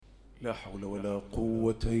لا حول ولا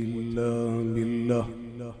قوة إلا بالله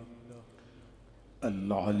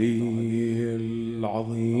العلي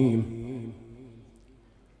العظيم.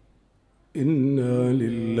 إنا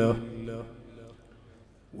لله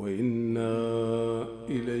وإنا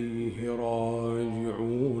إليه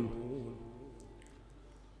راجعون.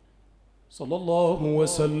 صلى الله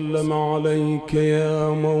وسلم عليك يا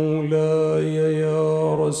مولاي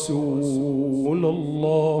يا رسول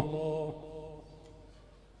الله،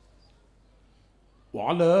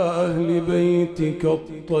 وعلى أهل بيتك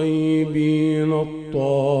الطيبين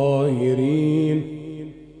الطاهرين.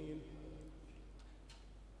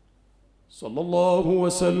 صلى الله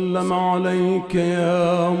وسلم عليك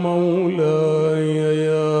يا مولاي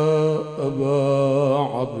يا أبا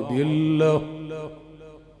عبد الله،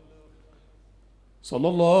 صلى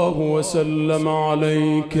الله وسلم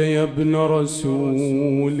عليك يا ابن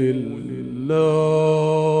رسول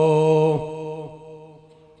الله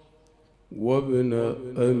وابن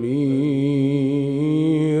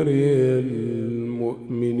أمير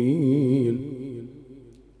المؤمنين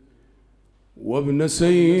وابن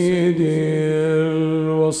سيد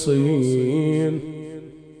الوصيين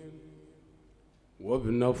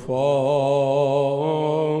وابن فاطمة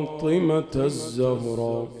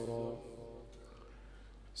الزهراء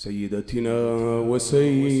سيدتنا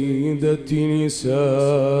وسيدة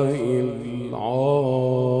نساء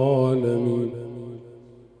العالمين.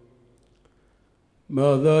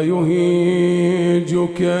 ماذا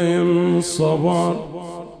يهيجك إن صبر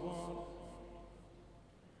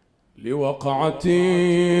لوقعة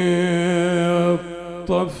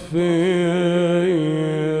الطف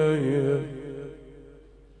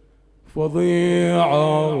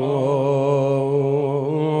فظيعة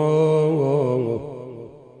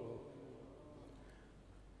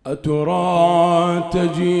أترى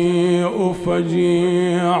تجيء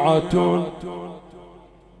فجيعة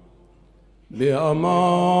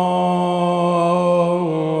لأمان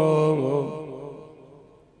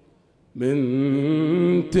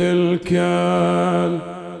من تلك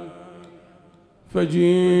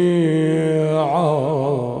الفجيعة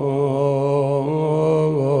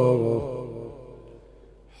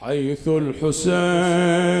حيث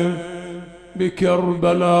الحسين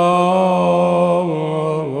بكربلاء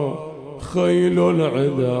خيل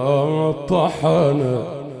العدا طحن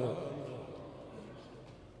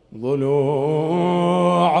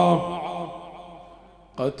ضلوعه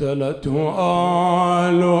قتلته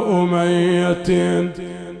آل أمية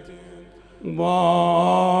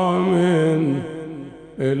ضامن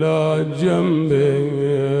إلى جنب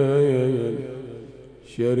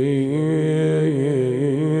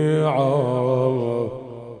شريعة.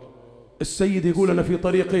 السيد يقول أنا في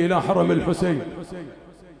طريقي إلى حرم الحسين.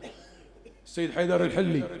 السيد حيدر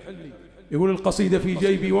الحلي يقول القصيدة في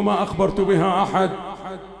جيبي وما أخبرت بها أحد،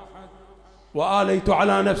 وآليت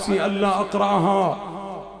على نفسي ألا أقرأها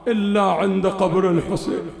إلا عند قبر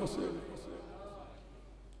الحسين.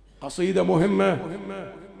 قصيدة مهمة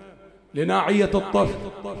لناعية الطف.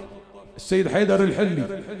 السيد حيدر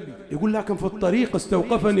الحلي يقول لكن في الطريق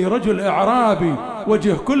استوقفني رجل إعرابي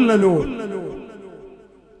وجه كل نور،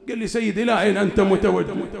 قال لي سيد إلى أين أنت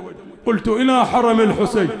متوجه؟ قلت إلى حرم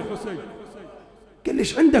الحسين. قال لي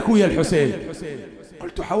إيش عندك ويا الحسين؟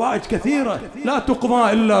 قلت حوائج كثيرة لا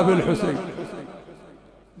تقضى إلا بالحسين.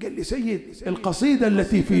 قال لي سيد القصيدة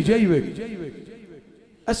التي في جيبك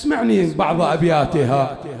أسمعني بعض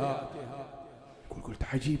أبياتها. قلت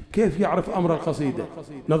عجيب كيف يعرف أمر القصيدة؟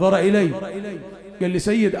 نظر إلي قال لي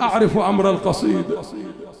سيد أعرف أمر القصيدة،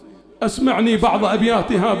 أسمعني بعض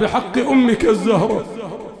أبياتها بحق أمك الزهرة.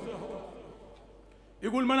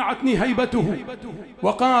 يقول منعتني هيبته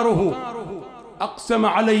وقاره، أقسم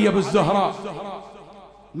علي بالزهراء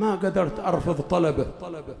ما قدرت أرفض طلبه،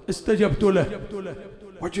 استجبت له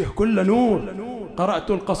وجه كل نور.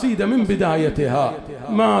 قرأت القصيدة من بدايتها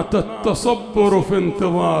مات التصبر في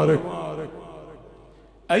انتظارك.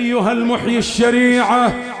 أيها المحيي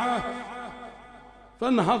الشريعة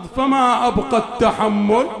فانهض فما أبقى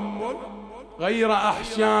التحمل غير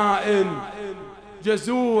أحشاء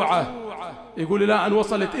جزوعة. يقول لا أن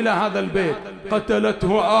وصلت إلى هذا البيت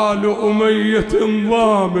قتلته آل أمية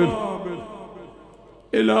ضامن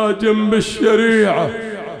إلى جنب الشريعة.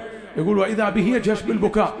 يقول وإذا به يجهش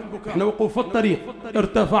بالبكاء. احنا وقوف في الطريق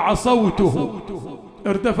ارتفع صوته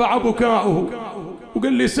ارتفع بكاؤه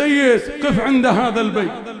وقال لي سيد قف عند هذا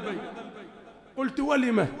البيت. قلت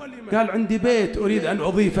ولمه؟ قال عندي بيت أريد أن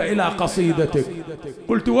أضيف إلى قصيدتك.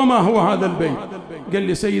 قلت وما هو هذا البيت؟ قال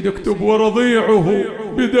لي سيد اكتب ورضيعه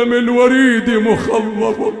بدم الوريد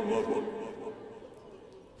مخضب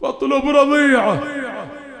فاطلب رضيعه.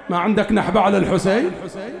 ما عندك نحبة على الحسين؟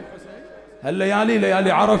 هالليالي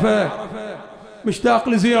ليالي عرفة مشتاق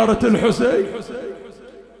لزيارة الحسين،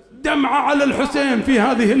 دمعة على الحسين في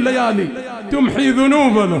هذه الليالي تمحي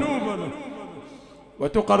ذنوبنا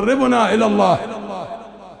وتقربنا إلى الله.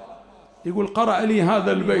 يقول قرأ لي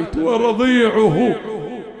هذا البيت: ورضيعه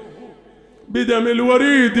بدم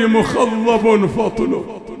الوريد مخضب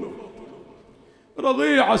فطله.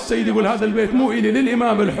 رضيع السيد. يقول هذا البيت مو إلي،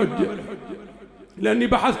 للإمام الحجة، لأني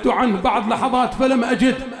بحثت عنه بعض لحظات فلم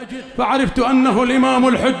أجد، فعرفت أنه الإمام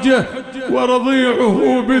الحجة.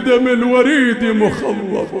 ورضيعه بدم الوريد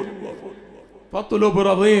مخضب فاطلب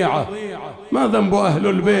رضيعه. ما ذنب أهل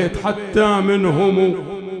البيت حتى منهم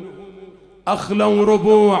أخلوا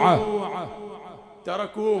ربوعه،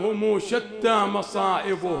 تركوهم شتى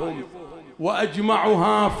مصائبهم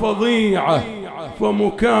وأجمعها فظيعة،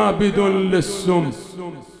 فمكابد للسم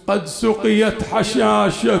قد سقيت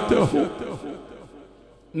حشاشته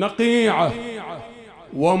نقيعة،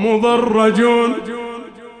 ومضرج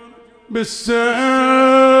بالسيف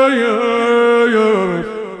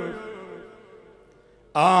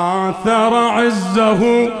آثر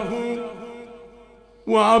عزه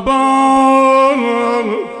وأبان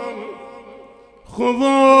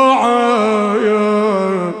خضوعا،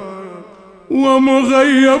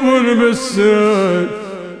 ومغيب بالسيف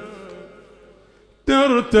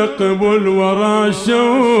ترتقب الورى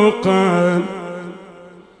شوقا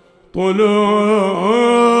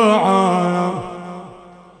طلوعا.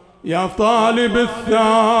 يا طالب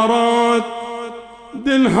الثارات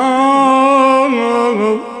دلهام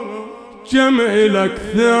كم إلك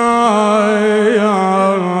ثايا،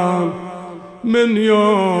 من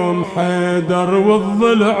يوم حيدر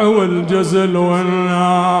والضلع والجزل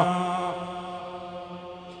والناع،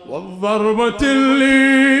 والضربة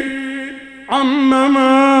اللي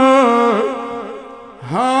عممت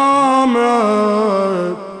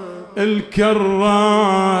هامت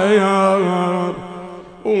الكرايا،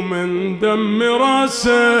 ومن دم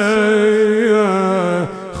راسي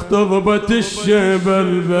اختضبت الشيب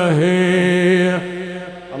البهية.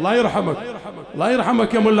 الله يرحمك، الله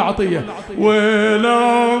يرحمك يا ملا عطية.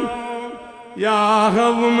 ولو يا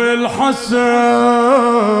هضم الحسن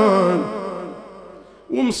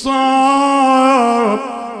ومصاب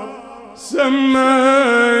سمية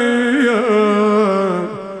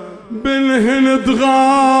بالهند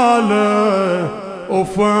غالة،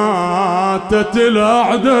 وفاتت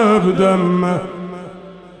الأعدى بدمه.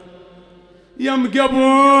 يا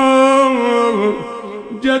مقبول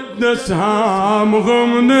جد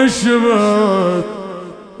سهامهم نشبت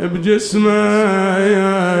بجسمه،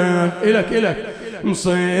 إلك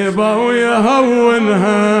مصيبة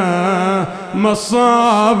ويهونها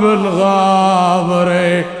مصاب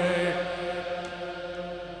الغاضري.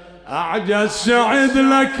 أعجز شعد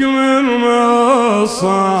لك من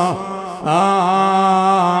مصايب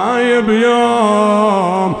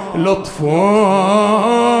يوم لطفايا،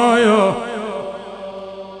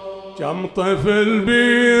 كم طفل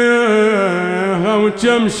بيها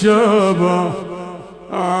وكم شبه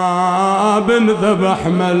بنذبح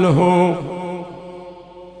ملهو،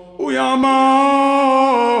 ويا ما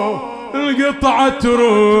القطعة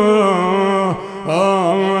تروح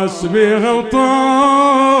بيها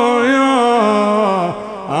وطايا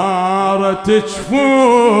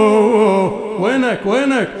تشفو.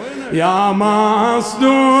 وينك يا ما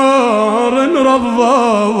صدور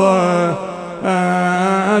نرضضه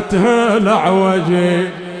اتهلع وجهي،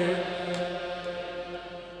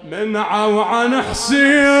 منعوا عن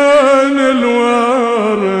حسين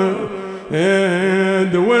الورد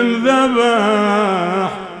وانذبح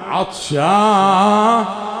عطشان،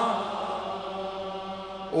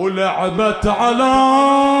 ولعبت على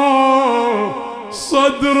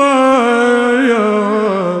صدره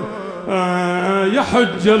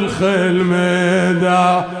يحج الخيل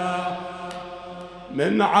ميدا.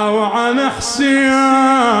 منعوا عن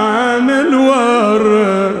حسين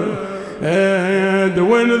الورد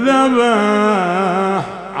وانذبح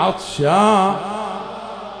عطشان،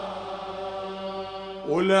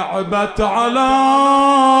 ولعبت على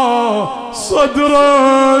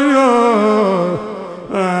صدره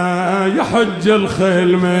يحج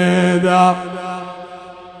الخيل ميدا.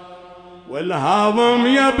 والهضم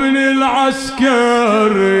يا ابن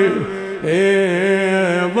العسكري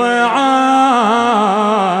ضيعت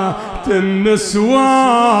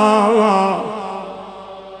النسوان،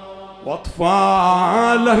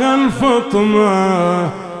 واطفالها الفطمة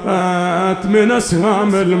من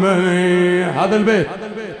اسهام المني.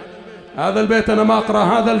 هذا البيت انا ما اقرا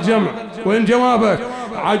هذا الجمع. وين جوابك؟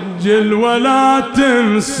 عجل ولا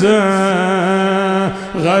تنسى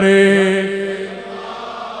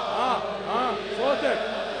صوتك.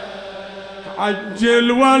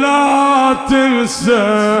 عجل ولا تنسى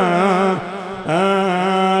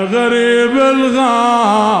غريب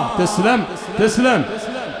الغار. تسلم تسلم.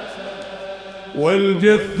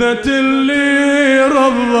 والجثة اللي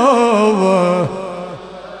رضضه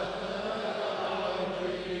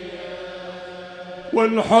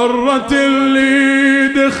والحرة اللي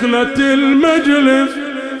دخلت المجلس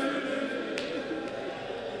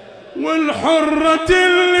والحرة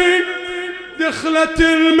اللي دخلت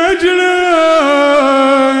المجلس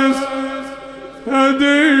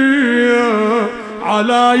هدية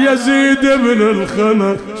على يزيد بن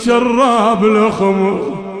الخنق شراب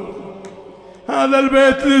الخمر. هذا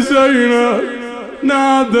البيت لزينب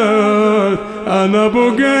نادت أنا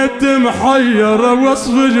بقيت محيرة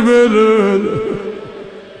وصف جبل،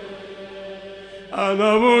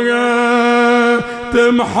 أنا بقيت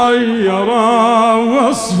محيرة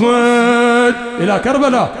وصفك إلى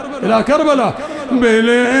كربلاء إلى كربلاء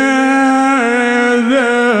بليذ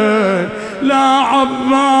لا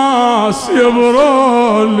عباس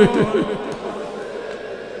يبرولي.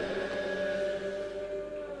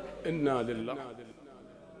 إنا لله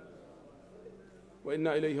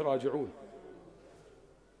وإنا إليه راجعون.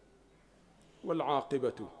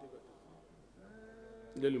 والعاقبة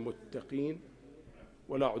للمتقين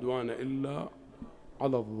ولا عدوان إلا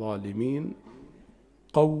على الظالمين.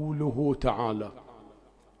 قوله تعالى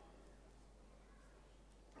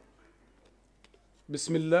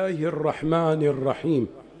بسم الله الرحمن الرحيم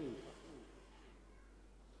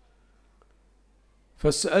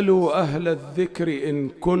فاسألوا أهل الذكر إن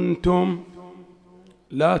كنتم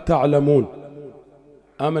لا تعلمون.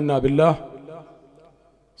 آمنا بالله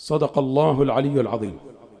صدق الله العلي العظيم.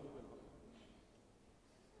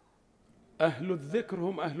 أهل الذكر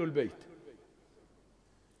هم أهل البيت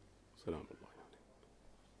سلام الله عليه.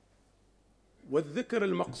 والذكر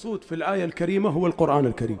المقصود في الآية الكريمة هو القرآن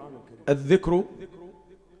الكريم. الذكر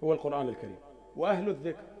هو القرآن الكريم، وأهل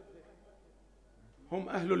الذكر هم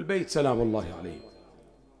أهل البيت سلام الله عليهم.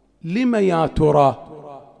 لما يا ترى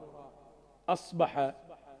أصبح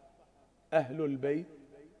أهل البيت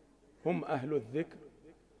هم أهل الذكر؟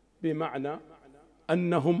 بمعنى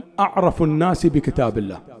أنهم أعرف الناس بكتاب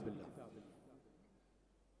الله.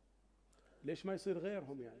 ليش ما يصير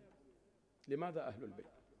غيرهم يعني؟ لماذا أهل البيت؟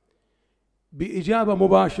 بإجابة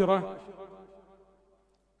مباشرة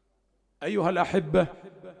أيها الأحبة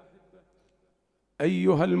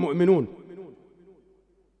أيها المؤمنون.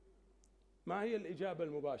 ما هي الإجابة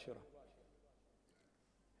المباشرة؟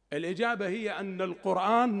 الإجابة هي أن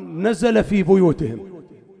القرآن نزل في بيوتهم،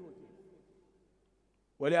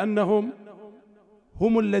 ولأنهم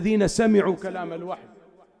هم الذين سمعوا كلام الوحي،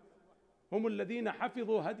 هم الذين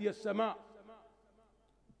حفظوا هدي السماء،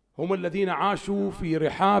 هم الذين عاشوا في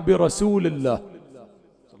رحاب رسول الله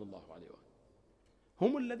صلى الله عليه وسلم،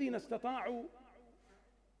 هم الذين استطاعوا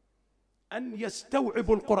أن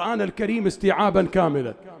يستوعبوا القرآن الكريم استيعابا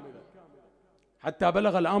كاملا، حتى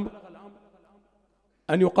بلغ الأمر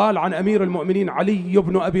أن يقال عن أمير المؤمنين علي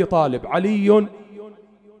بن أبي طالب: علي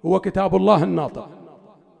هو كتاب الله الناطق،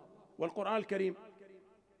 والقرآن الكريم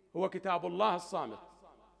هو كتاب الله الصامت.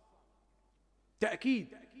 تأكيد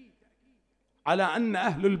على أن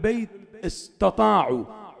أهل البيت استطاعوا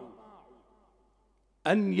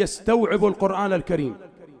أن يستوعبوا القرآن الكريم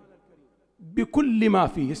بكل ما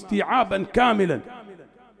فيه استيعابا كاملا.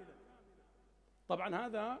 طبعا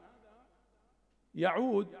هذا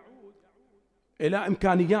يعود إلى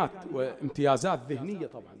إمكانيات وامتيازات ذهنية،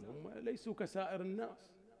 طبعا هم ليسوا كسائر الناس،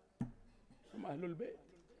 هم أهل البيت.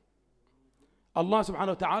 الله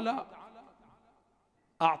سبحانه وتعالى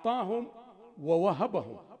أعطاهم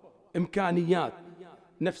ووهبهم إمكانيات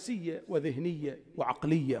نفسية وذهنية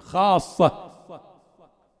وعقلية خاصة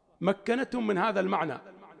مكنتهم من هذا المعنى،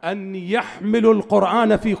 أن يحملوا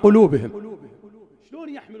القرآن في قلوبهم. شلون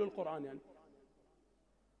يحملوا القرآن؟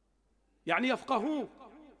 يعني يفقهون،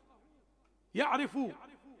 يعرفوا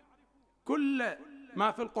كل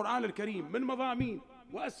ما في القرآن الكريم من مضامين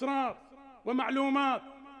وأسرار ومعلومات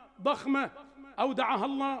ضخمة أودعها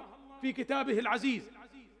الله في كتابه العزيز،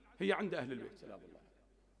 هي عند أهل البيت سلام الله.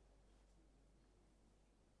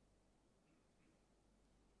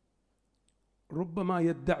 ربما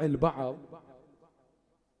يدعي البعض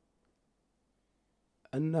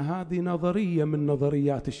أن هذه نظرية من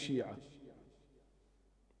نظريات الشيعة.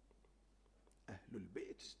 أهل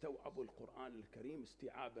البيت استوعبوا القرآن الكريم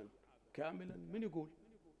استيعابا كاملا. من يقول؟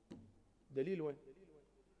 دليل وين؟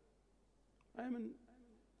 هاي من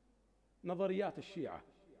نظريات الشيعة.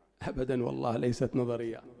 أبدا والله ليست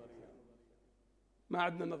نظريات، ما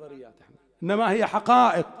عندنا نظريات احنا، إنما هي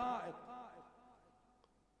حقائق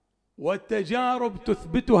والتجارب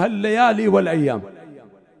تثبتها الليالي والأيام.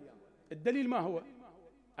 الدليل ما هو؟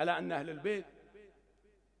 على أن أهل البيت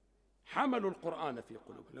حملوا القرآن في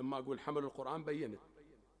قلوبهم. لما أقول حملوا القرآن بينت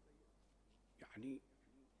يعني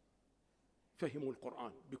فهموا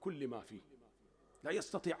القرآن بكل ما فيه، لا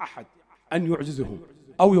يستطيع أحد أن يعجزهم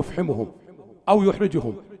أو يفحمهم أو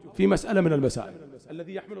يحرجهم في مسألة من المسائل.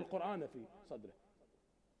 الذي يحمل القرآن في صدره،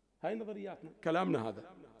 هاي نظرياتنا، كلامنا هذا،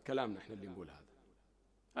 كلامنا احنا اللي نقول هذا.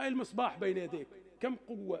 هاي المصباح بين يديك كم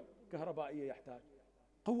قوة كهربائية يحتاج؟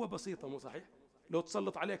 قوة بسيطة، مو صحيح؟ لو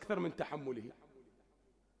تسلط عليه أكثر من تحمله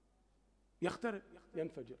يخترق،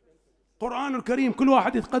 ينفجر. القرآن الكريم كل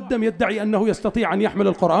واحد يتقدم يدعي أنه يستطيع أن يحمل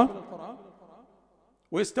القرآن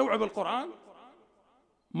ويستوعب القرآن.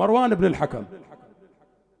 مروان بن الحكم،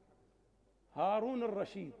 هارون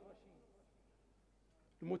الرشيد،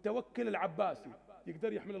 المتوكل العباسي،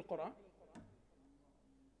 يقدر يحمل القرآن؟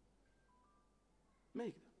 ما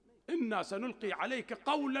يقدر. إنا سنلقي عليك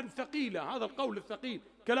قولا ثقيلا. هذا القول الثقيل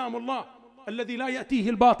كلام الله الذي لا يأتيه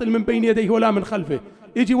الباطل من بين يديه ولا من خلفه.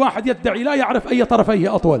 يجي واحد يدعي لا يعرف أي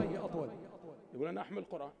طرفيه أطول، يقول أنا أحمل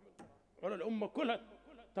القرآن، على الأمة كلها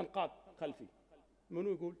تنقاد خلفي.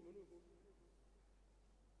 منو يقول؟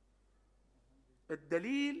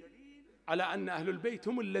 الدليل على أن أهل البيت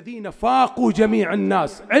هم الذين فاقوا جميع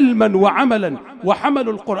الناس علما وعملا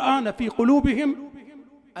وحملوا القرآن في قلوبهم،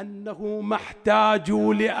 أنه ما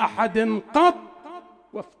احتاجوا لأحد قط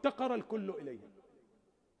وافتقر الكل إليه.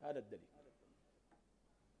 هذا الدليل.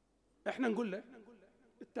 احنا نقول له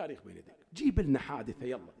التاريخ بين يديك، جيب لنا حادثة،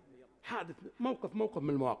 يلا حادث، موقف من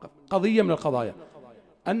المواقف، قضية من القضايا،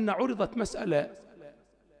 أن عرضت مسألة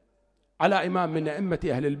على إمام من أئمة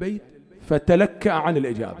أهل البيت فتلكأ عن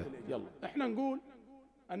الإجابة. يلا احنا نقول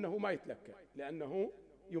أنه ما يتلكأ، لأنه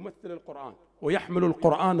يمثل القرآن ويحمل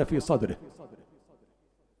القرآن في صدره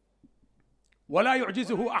ولا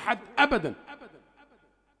يعجزه أحد أبدا.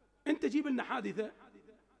 أنت جيب لنا حادثة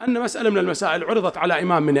أن مسألة من المسائل عرضت على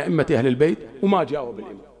إمام من أئمة أهل البيت وما جاوب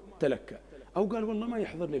الإمام، تلكأ، أو قال والله ما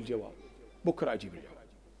يحضرني الجواب، بكرة أجيب الجواب.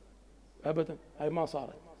 أبدا، هاي ما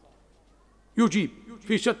صارت. يجيب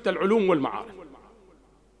في شتى العلوم والمعارف.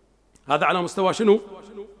 هذا على مستوى شنو؟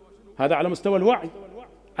 هذا على مستوى الوعي،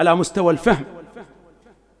 على مستوى الفهم،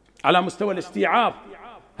 على مستوى الاستيعاب.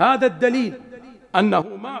 هذا الدليل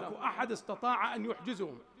أنه ماكو أحد استطاع أن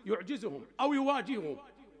يعجزهم أو يواجههم.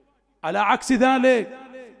 على عكس ذلك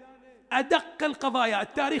أدق القضايا،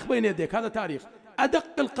 التاريخ بين يديك، هذا تاريخ،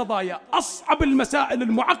 أدق القضايا، أصعب المسائل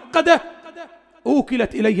المعقدة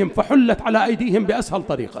أوكلت إليهم فحلت على أيديهم بأسهل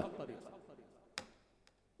طريقة.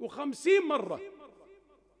 و50 مرة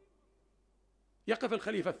يقف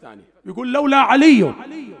الخليفة الثاني يقول لولا علي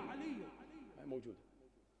موجود،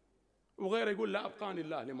 وغيره يقول لا أبقاني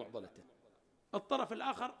الله لمعضلته. الطرف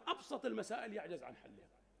الآخر أبسط المسائل يعجز عن حلها،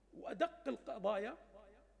 وأدق القضايا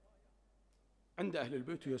عند أهل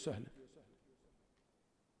البيت هي سهلة.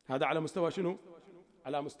 هذا على مستوى شنو؟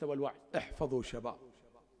 على مستوى الوعي. احفظوا شباب.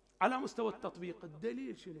 على مستوى التطبيق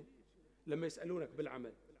الدليل شنو؟ لما يسألونك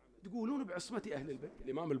بالعمل تقولون بعصمة أهل البيت،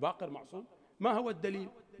 الإمام الباقر معصوم، ما هو الدليل؟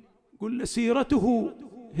 قل سيرته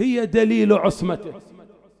هي دليل عصمته.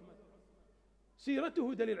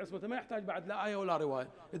 سيرته دليل عصمته، ما يحتاج بعد لا آية ولا رواية.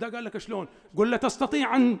 إذا قال لك شلون؟ قل له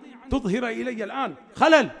تستطيع أن تظهر إلي الآن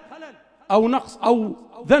خلل أو نقص أو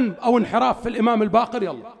ذنب أو انحراف في الإمام الباقر،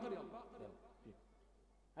 يلا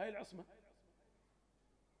هاي العصمة.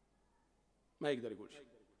 ما يقدر يقول شيء.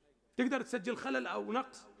 تقدر تسجل خلل أو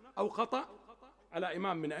نقص أو خطأ على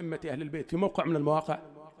إمام من أئمة أهل البيت في موقع من المواقع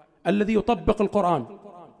الذي يطبق القرآن،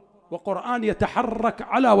 وقرآن يتحرك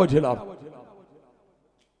على وجه الأرض،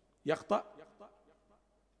 يخطأ،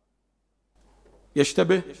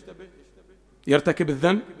 يشتبه، يرتكب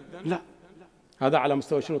الذنب؟ لا. هذا على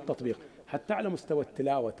مستوى شنو؟ التطبيق. حتى على مستوى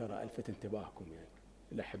التلاوة ترى ألفت انتباهكم يعني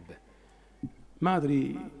الأحبة، ما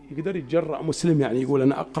أدري يقدر يتجرأ مسلم يعني يقول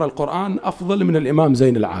أنا أقرأ القرآن أفضل من الإمام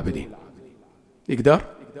زين العابدين؟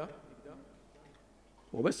 يقدر؟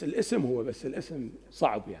 وبس الاسم، هو بس الاسم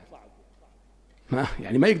صعب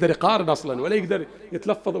يعني ما يقدر يقارن أصلا ولا يقدر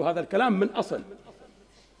يتلفظ بهذا الكلام من أصل.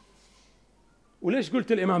 وليش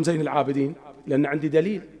قلت الإمام زين العابدين؟ لأن عندي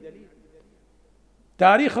دليل.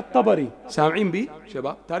 تاريخ الطبري، سامعين بي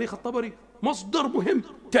شباب؟ تاريخ الطبري مصدر مهم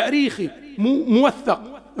تاريخي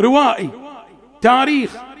موثق روائي.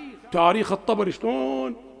 تاريخ الطبري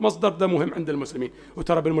شلون مصدر ده مهم عند المسلمين.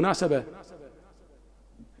 وترى بالمناسبة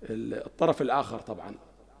الطرف الآخر طبعا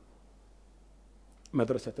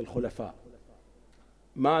مدرسة الخلفاء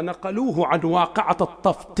ما نقلوه عن واقعة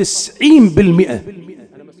الطف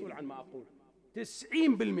 90%، أنا مسؤول عن ما أقول،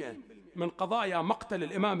 90% من قضايا مقتل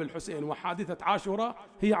الإمام الحسين وحادثة عاشوراء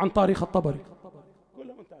هي عن تاريخ الطبري،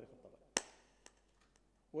 كلها من تاريخ الطبري.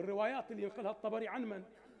 والروايات اللي ينقلها الطبري عن من؟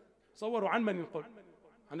 تصوروا عن من ينقل؟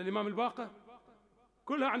 عن الإمام الباقر،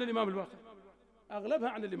 كلها عن الإمام الباقر، أغلبها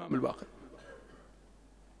عن الإمام الباقر.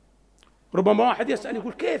 ربما واحد يسأل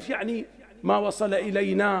يقول كيف يعني ما وصل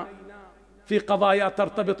إلينا في قضايا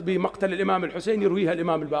ترتبط بمقتل الإمام الحسين يرويها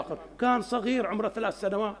الإمام الباقر؟ كان صغير عمره 3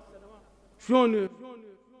 سنوات، شلون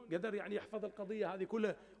قدر يعني يحفظ القضية هذه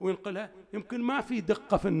كلها وينقلها؟ يمكن ما في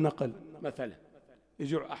دقة في النقل. مثلا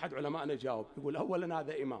يجي أحد علمائنا يجاوب يقول أولا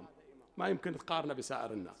هذا إمام ما يمكن تقارنه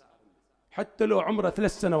بسائر الناس، حتى لو عمره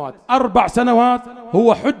 3 سنوات 4 سنوات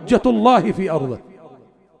هو حجة الله في أرضه.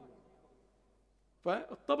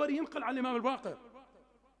 فالطبري ينقل عن الإمام الباقر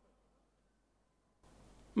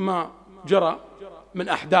ما جرى من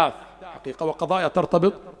أحداث حقيقة وقضايا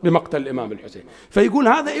ترتبط بمقتل الإمام الحسين، فيقول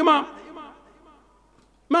هذا إمام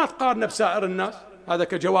ما تقارن بسائر الناس. هذا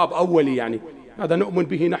كجواب أولي، يعني هذا نؤمن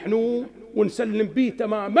به نحن ونسلم به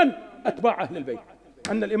تماما أتباع أهل البيت،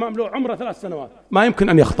 أن الإمام له عمره 3 سنوات ما يمكن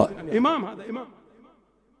أن يخطأ. إمام، هذا إمام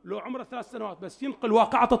له عمره 3 سنوات بس ينقل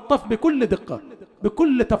واقعة الطف بكل دقة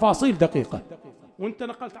بكل تفاصيل دقيقة، وانت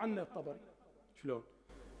نقلت عنه الطبري شلون؟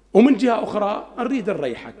 ومن جهة أخرى نريد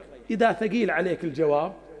نريحك، إذا ثقيل عليك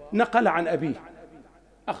الجواب نقل عن أبيه،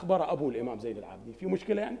 أخبر أبوه الإمام زين العابدين، في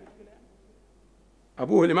مشكلة يعني؟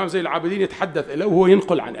 أبوه الإمام زين العابدين يتحدث إليه وهو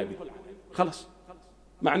ينقل عن أبيه، خلص،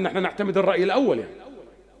 مع أن احنا نعتمد الرأي الأول يعني.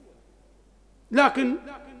 لكن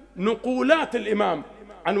نقولات الإمام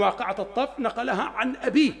عن واقعة الطف نقلها عن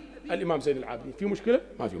أبيه الإمام زين العابدين، في مشكلة؟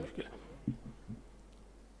 ما في مشكلة.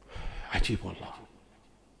 عجيب والله.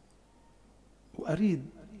 وأريد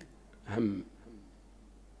هم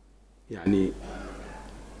يعني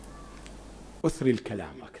أثري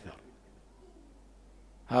الكلام أكثر.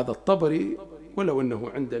 هذا الطبري ولو أنه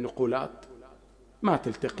عنده نقولات ما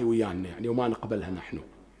تلتقي ويانا يعني وما نقبلها نحن،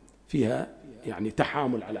 فيها يعني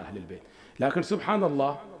تحامل على أهل البيت، لكن سبحان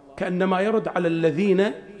الله كأنما يرد على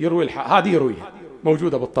الذين يروي هذه يرويها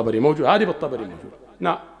موجودة بالطبري، موجود هذه بالطبري موجودة.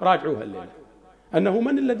 نعم راجعوها الليلة. أنه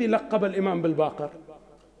من الذي لقب الإمام بالباقر؟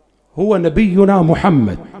 هو نبينا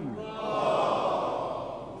محمد.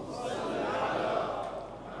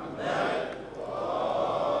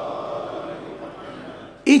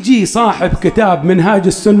 يجي صاحب كتاب منهاج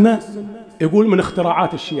السنة يقول من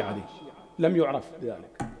اختراعات الشيعة دي، لم يعرف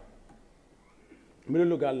بذلك. من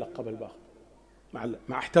اللي قال لقب الباقر؟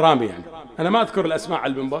 مع احترامي يعني أنا ما أذكر الأسماء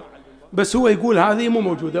على المنبر، بس هو يقول هذه مو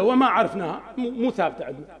موجودة وما عرفناها، مو ثابتة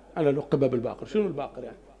عندنا. أنا لقب بالباقر، شنو الباقر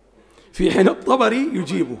يعني؟ في حين الطبري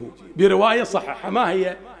يجيبه برواية صححها، ما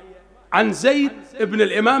هي؟ عن زيد بن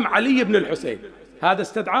الإمام علي بن الحسين، هذا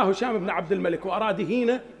استدعاه هشام بن عبد الملك وأراد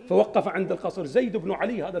يهينه فوقف عند القصر. زيد بن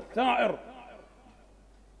علي هذا الثائر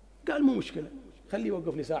قال مو مشكلة خليه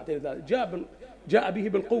يوقفني ساعتين ثلاثة، جاء به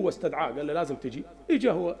بالقوة استدعاه، قال له لازم تجي.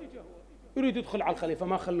 إجا هو يريد يدخل على الخليفة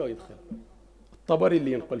ما خلوه يدخل. الطبري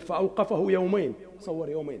اللي ينقل فأوقفه يومين، صور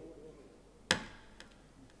يومين.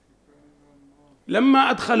 لما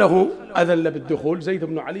أدخله أذن بالدخول. زيد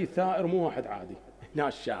بن علي ثائر مو واحد عادي، هنا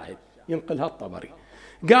الشاهد ينقلها الطبري.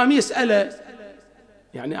 قام يسأله،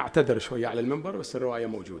 يعني أعتذر شوية على المنبر بس الرواية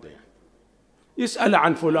موجودة يعني، يسأل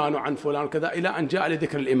عن فلان وعن فلان كذا إلى أن جاء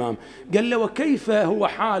لذكر الإمام. قال له وكيف هو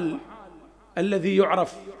حال الذي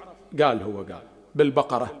يعرف؟ قال هو قال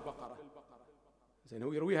بالبقرة. زين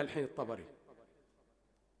هو يرويها الحين الطبري.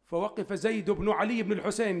 فوقف زيد بن علي بن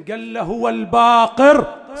الحسين قال له هو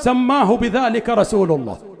الباقر، سماه بذلك رسول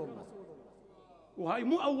الله. وهاي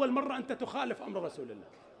مو أول مرة أنت تخالف أمر رسول الله،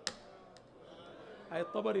 هاي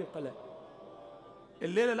الطبري ينقلها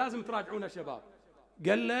الليلة، لازم تراجعونها شباب.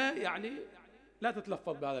 قال له يعني لا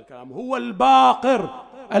تتلفظ بهذا الكلام، هو الباقر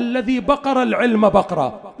الذي بقر العلم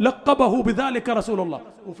بقرا، لقبه بذلك رسول الله.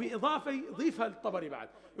 وفي إضافة يضيفها الطبري بعد،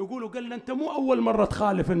 يقولوا قال له أنت مو أول مرة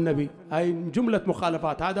تخالف النبي، هاي جملة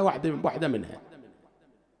مخالفات، هذا واحدة منها،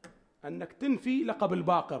 أنك تنفي لقب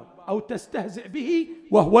الباقر أو تستهزئ به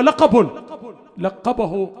وهو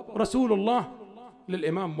لقبه رسول الله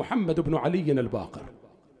للإمام محمد بن علي الباقر.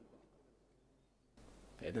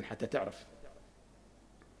 فإذن حتى تعرف،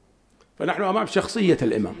 فنحن أمام شخصية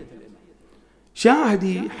الإمام.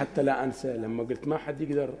 شاهدي حتى لا أنسى لما قلت ما حد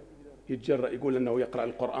يقدر يتجرأ يقول أنه يقرأ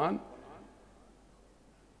القرآن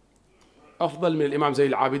أفضل من الإمام زين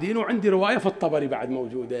العابدين، وعندي رواية في الطبري بعد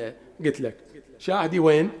موجودة. قلت لك شاهدي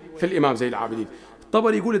وين؟ في الإمام زين العابدين.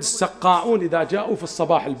 الطبري يقول السقاؤون إذا جاءوا في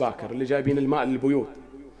الصباح الباكر اللي جايبين الماء للبيوت،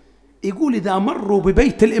 يقول إذا مروا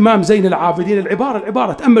ببيت الإمام زين العابدين،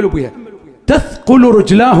 العبارة تأملوا بها، تثقل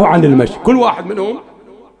رجلاه عن المشي. كل واحد منهم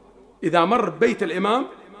إذا مر ببيت الإمام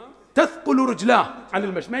تثقل رجلاه عن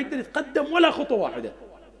المشي، ما يقدر يتقدم ولا خطوة واحدة،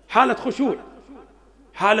 حالة خشوع،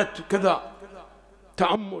 حالة كذا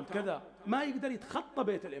تأمل كذا، ما يقدر يتخطى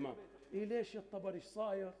بيت الإمام. إيه ليش يا الطبري ايش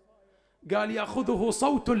صاير؟ قال يأخذه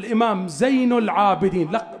صوت الإمام زين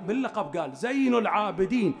العابدين، باللقب قال زين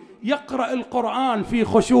العابدين، يقرأ القرآن في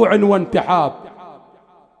خشوع وانتحاب،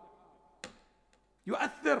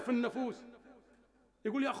 يؤثر في النفوس.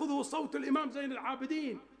 يقول يأخذه صوت الإمام زين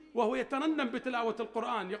العابدين وهو يترنم بتلاوة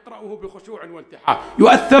القرآن، يقرأه بخشوع وانتحاب،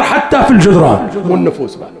 يؤثر حتى في الجدران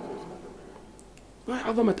والنفوس. ما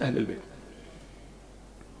عظمة أهل البيت.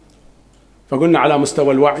 فقلنا على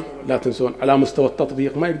مستوى الوعي لا تنسون، على مستوى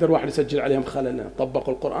التطبيق ما يقدر واحد يسجل عليهم خلل،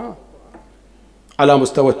 طبقوا القرآن. على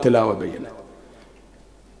مستوى التلاوة بينا.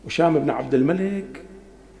 وشام بن عبد الملك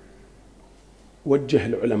وجه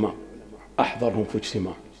العلماء، أحضرهم في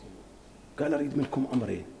اجتماع، قال أريد منكم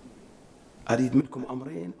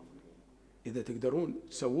أمرين إذا تقدرون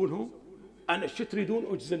تسوونهم أنا شو تريدون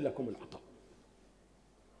أجزل لكم العطاء.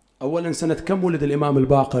 أولا سنة كم ولد الإمام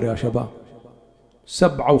الباقر يا شباب؟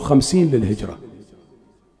 57 للهجرة،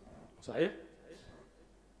 صحيح؟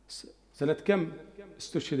 سنة كم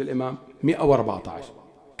استشهد الإمام؟ 114.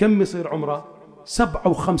 كم يصير عمره؟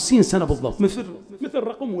 57 سنة بالضبط، مثل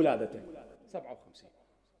رقم ولادته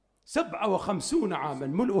 57 عاما،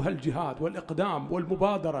 ملؤها الجهاد والإقدام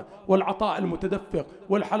والمبادرة والعطاء المتدفق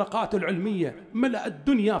والحلقات العلمية، ملأ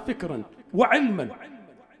الدنيا فكرا وعلما،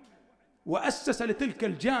 وأسس لتلك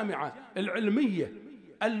الجامعة العلمية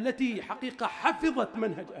التي حقيقة حفظت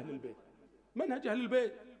منهج أهل البيت. منهج أهل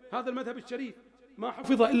البيت هذا المذهب الشريف ما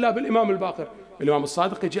حفظه إلا بالإمام الباقر. الإمام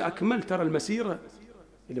الصادق يجي أكمل ترى المسيرة.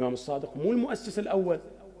 الإمام الصادق مو المؤسس الأول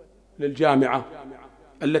للجامعة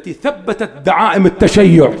التي ثبتت دعائم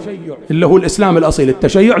التشيع اللي هو الإسلام الأصيل،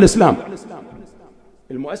 التشيع الإسلام.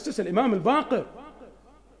 المؤسس الإمام الباقر.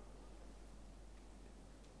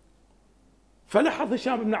 فلحظ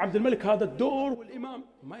هشام بن عبد الملك هذا الدور، والإمام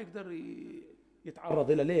ما يقدر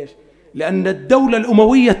يتعرض إلى ليش؟ لأن الدولة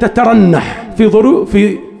الأموية تترنح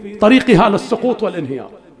في طريقها للسقوط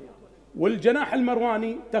والانهيار، والجناح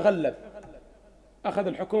المرواني تغلب، أخذ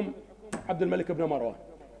الحكم عبد الملك بن مروان.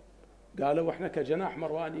 قالوا إحنا كجناح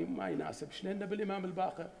مرواني ما يناسب، شلنا بالإمام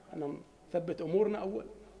الباقر، أنا نثبت أمورنا أول،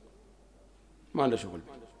 ما لنا شغل.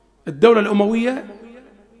 الدولة الأموية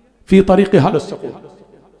في طريقها للسقوط،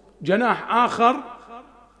 جناح آخر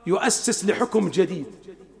يؤسس لحكم جديد.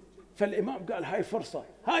 فالإمام قال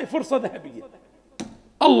هاي فرصة ذهبية،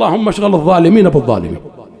 اللهم اشغل الظالمين بالظالمين،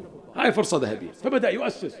 هاي فرصة ذهبية. فبدأ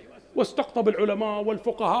يؤسس واستقطب العلماء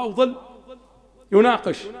والفقهاء وظل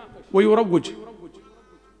يناقش ويروج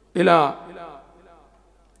إلى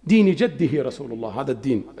دين جده رسول الله، هذا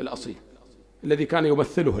الدين الأصيل الذي كان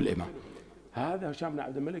يمثله الإمام. هذا هشام بن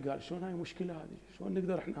عبد الملك قال شلون هاي مشكلة هذه، شلون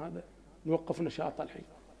نقدر احنا هذا نوقف نشاط الحين.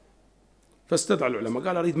 فاستدعى العلماء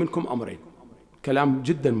قال أريد منكم أمرين، كلام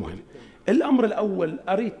جدا مهم. الأمر الأول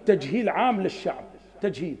أريد تجهيل عام للشعب.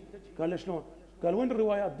 تجهيل. قال شلون؟ قال وين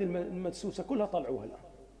الروايات دي المدسوسة كلها طلعوها الآن،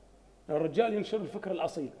 الرجال ينشر الفكر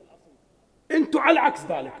الأصيل. انتوا على عكس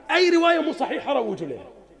ذلك، أي رواية مو صحيحة روجوا لها،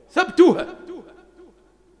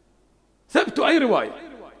 ثبتوا أي رواية،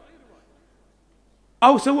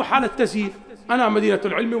 أو سووا حالة تزييف. أنا مدينة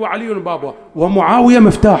العلم وعلي بابها ومعاوية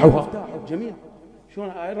مفتاحها. جميل.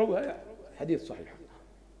 شلون حديث صحيح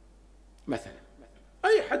مثلا،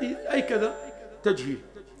 أي حديث أي كذا، تجهيل.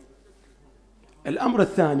 الأمر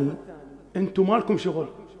الثاني، أنتم مالكم شغل،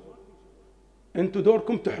 أنتم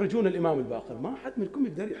دوركم تحرجون الإمام الباقر، ما حد منكم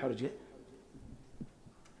يقدر يحرجه.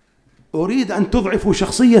 أريد أن تضعفوا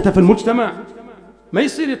شخصيته في المجتمع، ما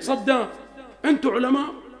يصير يتصدى. أنتم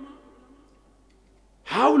علماء،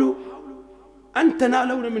 حاولوا أن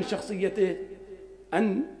تنالون من شخصيته،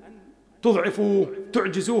 أن تضعفوه،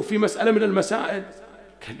 تعجزوه في مسألة من المسائل.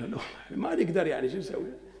 قال له ما نقدر، يعني شو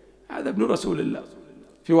نسوي، هذا ابن رسول الله.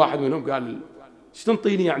 في واحد منهم قال ايش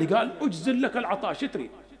تنطيني يعني؟ قال اجزل لك العطاء، شو تريد؟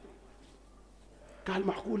 قال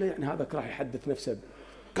معقولة يعني هذاك راح يحدث نفسه؟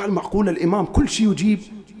 قال معقولة الإمام كل شيء يجيب؟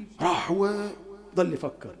 راح وظل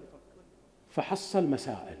يفكر، فحصل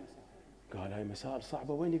مسائل. قال هاي مسائل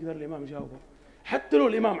صعبة، وين يقدر الإمام يجاوبها؟ حتى لو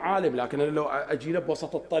الإمام عالم، لكن لو أجي له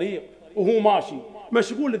بوسط الطريق وهو ماشي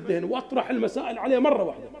مشغول الذهن وأطرح المسائل عليه مرة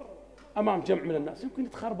واحدة أمام جمع من الناس، يمكن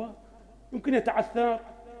يتخربط، يمكن يتعثر،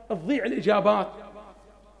 تضيع الإجابات.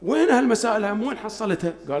 وين هالمسائل؟ وين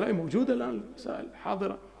حصلتها؟ قال هي موجودة الآن، المسائل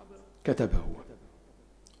حاضرة. كتبها هو،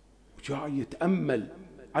 وجاء يتأمل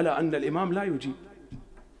على أن الإمام لا يجيب،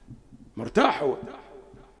 مرتاح هو،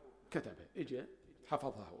 كتبها، إجا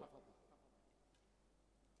حفظها هو.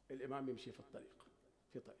 الإمام يمشي في طريق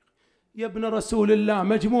يا ابن رسول الله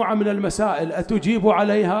مجموعة من المسائل أتجيب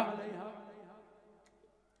عليها؟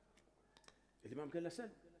 الإمام قال له سل،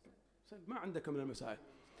 ما عندك من المسائل؟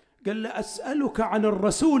 قال له أسألك عن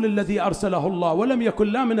الرسول الذي أرسله الله ولم يكن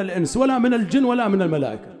لا من الإنس ولا من الجن ولا من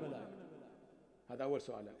الملائكة. هذا هذا أول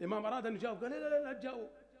سؤال. الإمام أراد أن يجاوب، قال لا تجاوب،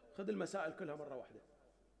 خذ المسائل كلها مرة واحدة.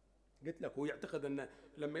 قلت لك هو يعتقد أن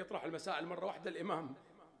لما يطرح المسائل مرة واحدة الإمام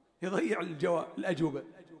يضيع الأجوبة.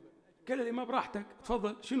 قال الإمام براحتك،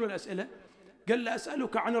 تفضل، شنو الأسئلة؟ قال له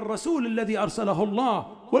أسألك عن الرسول الذي أرسله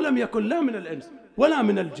الله ولم يكن لا من الإنس ولا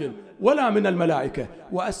من الجن ولا من الملائكة،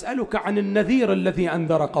 وأسألك عن النذير الذي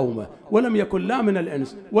أنذر قومه ولم يكن لا من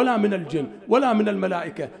الإنس ولا من الجن ولا من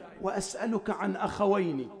الملائكة، وأسألك عن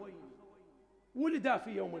أخوين ولدا في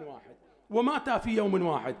يوم واحد وماتا في يوم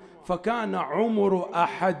واحد، فكان عمر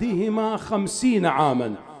أحدهما 50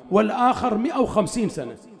 عاما والآخر 150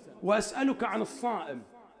 سنة، وأسألك عن الصائم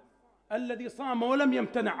الذي صام ولم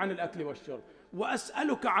يمتنع عن الأكل والشرب،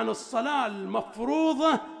 وأسألك عن الصلاة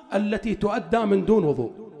المفروضة التي تؤدى من دون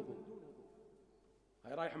وضوء.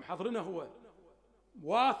 هاي رايح محضرنا، هو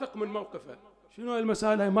واثق من موقفه. شنو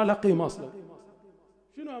المسائل هاي؟ ما لها قيمة أصلا.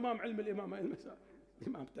 شنو أمام علم الإمام هاي المسائل؟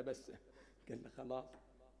 الإمام تبسم قال له خلاص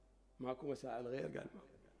ماكو مسائل غير.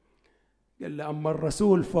 قال له أما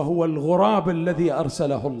الرسول فهو الغراب الذي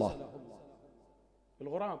أرسله الله.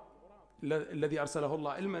 الغراب الذي أرسله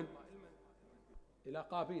الله إلى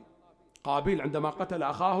قابيل عندما قتل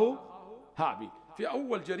أخاه هابيل في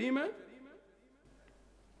أول جريمة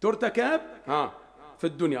ترتكب في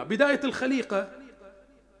الدنيا. بداية الخليقة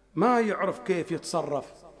ما يعرف كيف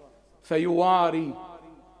يتصرف فيواري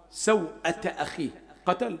سوءة أخيه،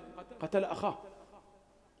 قتل أخاه.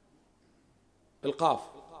 القاف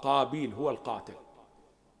قابيل هو القاتل،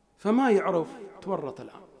 فما يعرف، تورط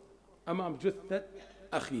الآن أمام جثة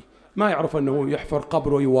أخيه، ما يعرف أنه يحفر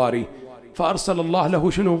قبر ويواريه، فأرسل الله له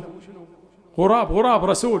شنو؟ غراب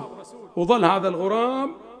رسول، وظل هذا الغراب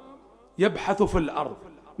يبحث في الأرض.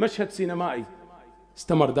 مشهد سينمائي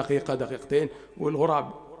استمر دقيقة دقيقتين،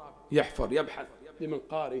 والغراب يبحث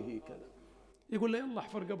بمنقاره كذا، يقول له يلا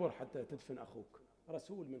احفر قبر حتى تدفن أخوك.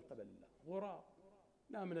 رسول من قبل الله، غراب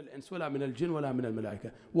لا من الإنس ولا من الجن ولا من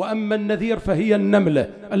الملائكة. وأما النذير فهي النملة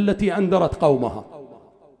التي أنذرت قومها.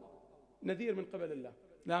 نذير من قبل الله،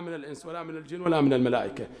 لا من الإنس ولا من الجن ولا من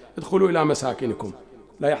الملائكة. ادخلوا إلى مساكنكم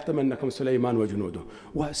لا يحطمنكم سليمان وجنوده.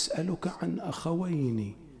 وأسألك عن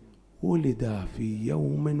أخوين ولدا في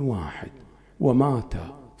يوم واحد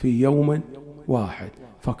وماتا في يوم واحد،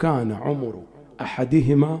 فكان عمر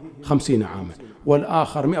أحدهما 50 عاما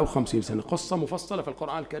والآخر 150 سنة. قصة مفصلة في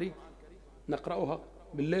القرآن الكريم نقرأها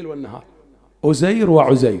بالليل والنهار. أزير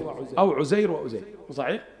وعزير أو عزير وأزير،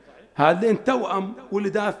 صحيح؟ هذين توأم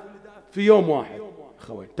ولدا في يوم واحد،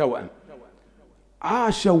 أخوين توأم،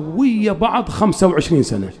 عاشوا ويا بعض 25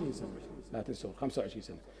 سنة، لا تنسوا 25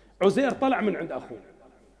 سنة. عزير طلع من عند أخوه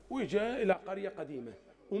وجاء إلى قرية قديمة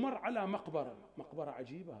ومر على مقبرة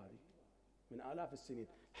عجيبة هذه من آلاف السنين،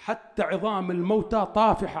 حتى عظام الموتى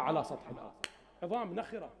طافحة على سطح الأرض، عظام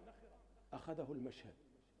نخرة. أخذه المشهد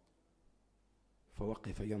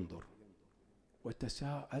فوقف ينظر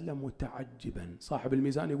وتساءل متعجبا. صاحب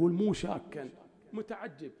الميزان يقول مو شاكا،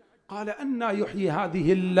 متعجب. قال أنى يحيي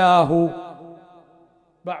هذه الله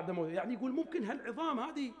بعد موت؟ يعني يقول ممكن هالعظام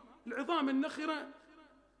هذه، العظام النخرة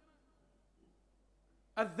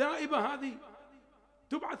الذائبة هذه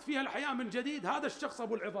تبعث فيها الحياة من جديد؟ هذا الشخص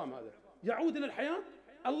أبو العظام هذا يعود إلى الحياة،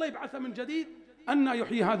 الله يبعثه من جديد. أنى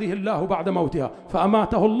يحيي هذه الله بعد موتها؟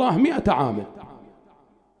 فأماته الله 100 عام،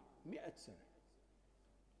 100 سنة.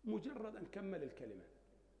 مجرد أن كمل الكلمة،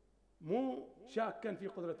 مو شاكا في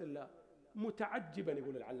قدرة الله، متعجبا.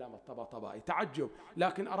 يقول العلامة الطباطبائي تعجب،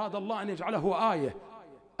 لكن أراد الله أن يجعله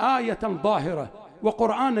آية ظاهرة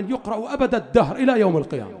وقرآنا يقرأ أبد الدهر إلى يوم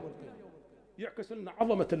القيامة، يعكس لنا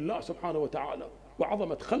عظمة الله سبحانه وتعالى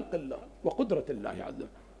وعظمة خلق الله وقدرة الله عز وجل.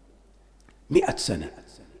 100 سنة.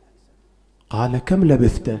 قال كم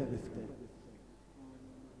لبثت؟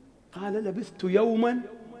 قال لبثت يوما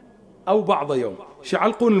أو بعض يوم.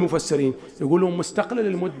 شعلقون المفسرين يقولون مستقلل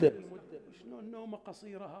المدة. شنو النومة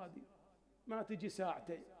قصيرة هذه، ما تجي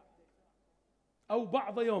ساعتين، أو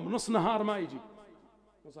بعض يوم، نص نهار ما يجي،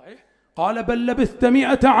 صحيح؟ قال بل لبثت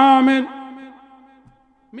 100 عام،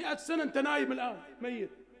 100 سنة أنت نايم الآن ميت.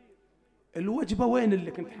 الوجبة وين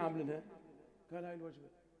اللي كنت حاملها؟ قال هاي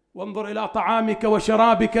الوجبة. وانظر إلى طعامك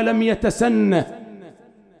وشرابك لم يتسنه.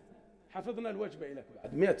 حفظنا الوجبة لك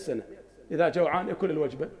بعد 100 سنة، إذا جوعان اكل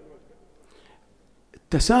الوجبة.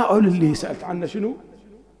 التساؤل اللي سألت عنه شنو؟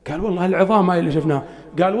 قال والله العظام هاي اللي شفناها.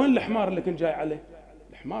 قال وين الحمار اللي كنت جاي عليه؟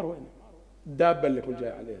 الحمار وين؟ الدابة اللي كنت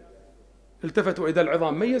جاي عليها. التفتوا إذا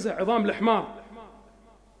العظام ميزة، عظام الحمار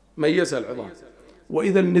ميزها العظام.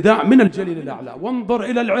 وإذا النداء من الجليل الأعلى، وانظر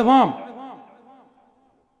إلى العظام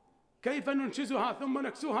كيف ننشزها ثم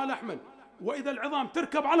نكسوها لحما، وإذا العظام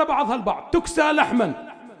تركب على بعضها البعض تكسى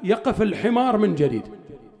لحما، يقف الحمار من جديد.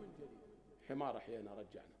 حمار أحيانا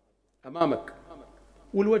رجعنا أمامك،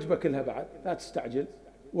 والوجبة كلها بعد، لا تستعجل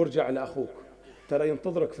وارجع لأخوك ترى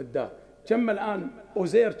ينتظرك في الدار. كم الآن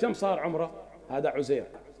عزير كم صار عمره؟ هذا عزير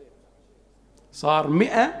صار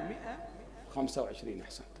 125.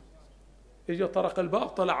 أحسنت. يجي طرق الباب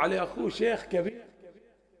طلع عليه أخوه شيخ كبير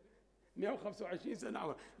 125 سنة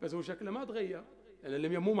عمره، بس هو شكله ما تغير لأن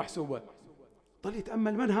اللي مو محسوبة. طلع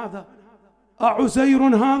يتأمل من هذا؟ أعزير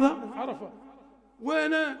هذا؟ عرفه.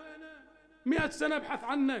 وينه؟ 100 سنة ابحث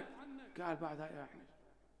عنك. قال بعدها يا احنا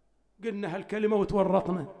قلنا هالكلمة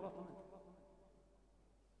وتورطنا،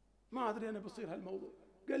 ما أدري أنا بصير هالموضوع.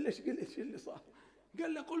 قال ليش؟ قلت شو اللي صار؟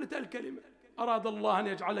 قال له قلت هالكلمة أراد الله أن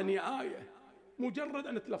يجعلني آية مجرد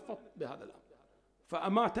أن تلفظت بهذا الأمر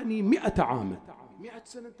فأماتني 100 عام. 100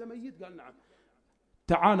 سنة أنت ميت؟ قال نعم.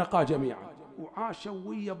 تعانقا جميعا وعاشوا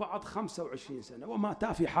ويا بعض 25 سنة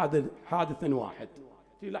وماتا في حادث واحد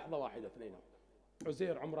في لحظة واحدة اثنين.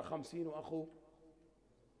 عزير عمره 50 وأخوه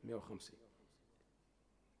 150.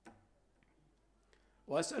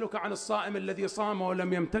 وأسألك عن الصائم الذي صام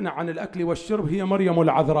ولم يمتنع عن الأكل والشرب. هي مريم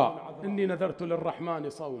العذراء. إني نذرت للرحمن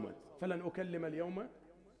صوما فلن أكلم اليوم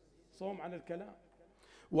صوم عن الكلام.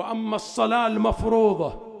 وأما الصلاة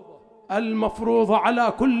المفروضة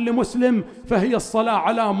على كل مسلم فهي الصلاة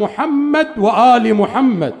على محمد وآل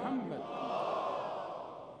محمد.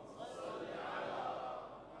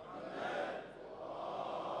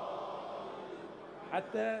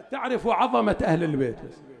 حتى تعرفوا عظمة أهل البيت.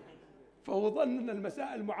 فهو ظن أن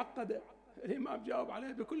المسائل معقدة، الإمام جاوب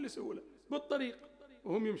عليها بكل سهولة بالطريق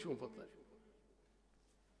وهم يمشون في الطريق.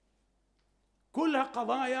 كلها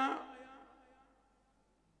قضايا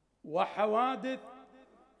وحوادث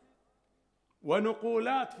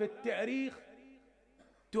ونقولات في التاريخ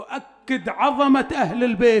تؤكد عظمة أهل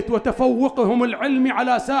البيت وتفوقهم العلمي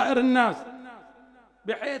على سائر الناس،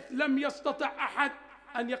 بحيث لم يستطع أحد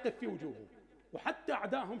أن يقف في وجوههم، وحتى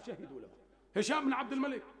أعداءهم شهدوا له. هشام بن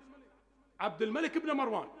عبد الملك بن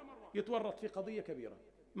مروان يتورط في قضية كبيرة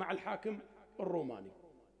مع الحاكم الروماني،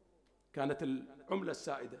 كانت العملة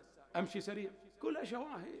السائدة. أمشي سريع، كلها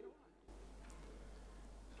شواهد.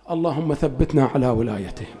 اللهم ثبتنا على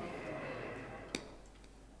ولايتهم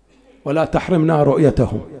ولا تحرمنا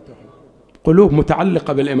رؤيتهم. قلوب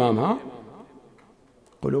متعلقة بالإمام، ها؟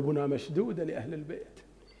 قلوبنا مشدودة لأهل البيت.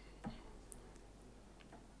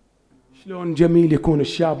 شلون جميل يكون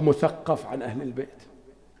الشاب مثقف عن أهل البيت.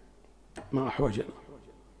 ما أحوجنا.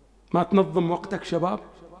 ما تنظم وقتك شباب؟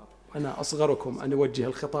 أنا أصغركم أن أوجه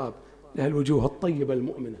الخطاب لهالوجوه الطيبة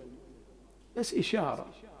المؤمنة، بس إشارة.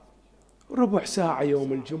 ربع ساعة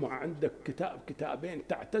يوم الجمعة عندك كتابين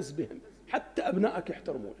تعتز بهم، حتى أبنائك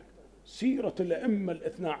يحترمونك. سيرة الأئمة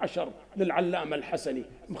 12 للعلامة الحسني،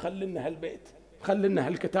 مخلنا هالبيت، مخلنا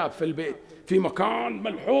هالكتاب في البيت في مكان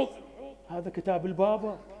ملحوظ. هذا كتاب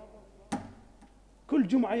البابا، كل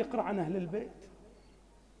جمعة يقرأ عن أهل البيت.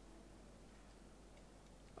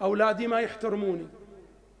 أولادي ما يحترموني،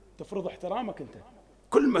 تفرض احترامك أنت.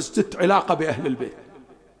 كل ما ازددت علاقة بأهل البيت.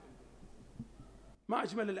 ما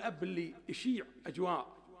أجمل الأب اللي يشيع أجواء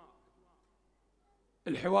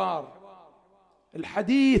الحوار،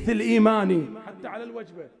 الحديث الإيماني، حتى على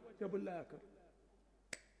الوجبة قبل لا يأكل.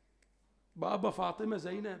 بابا فاطمة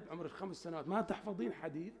زينب عمرك 5 سنوات ما تحفظين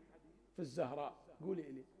حديث في الزهراء؟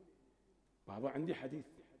 قولي لي. بابا عندي حديث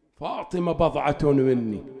فاطمة بضعة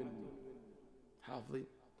مني، حافظين.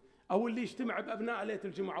 أو اللي يجتمع بأبناء ليلة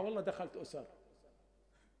الجمعة، والله دخلت أسر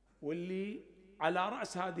واللي على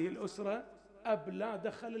رأس هذه الأسرة أب لا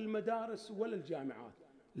دخل المدارس ولا الجامعات،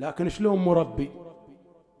 لكن شلون مربي.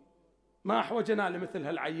 ما أحوجنا لمثل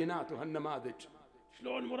هالعينات وهالنماذج.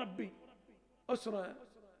 شلون مربي أسرة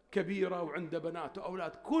كبيرة وعنده بنات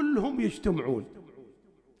وأولاد كلهم يجتمعون،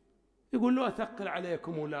 يقول له أثقل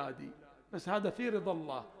عليكم أولادي بس هذا في رضا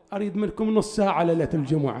الله، أريد منكم نص ساعة ليلة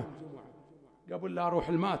الجمعة قبل لا أروح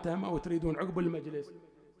الماتم، أو تريدون عقب المجلس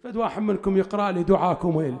فد واحد منكم يقرأ لي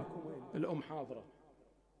دعاكم ويل. الأم حاضرة،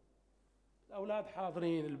 الأولاد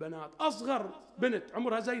حاضرين، البنات. أصغر بنت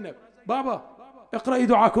عمرها زينب، بابا اقرأي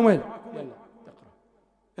دعاكم ويل. يلا اقرأ.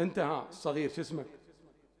 أنت ها الصغير شو اسمك؟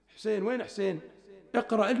 حسين. وين حسين؟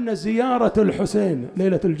 اقرأ لنا زيارة الحسين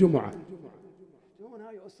ليلة الجمعة. شلون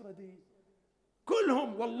هاي أسرة دي؟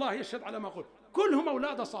 كلهم والله يشهد على ما أقول، كلهم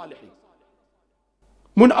أولاد صالحين،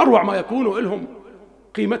 من أروع ما يكونوا لهم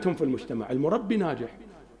قيمتهم في المجتمع. المربي ناجح،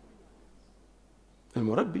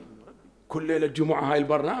 المربي كل ليلة الجمعة هاي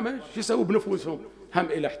البرنامج شو يسوي بنفوسهم؟ هم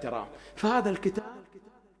إلى احترام. فهذا الكتاب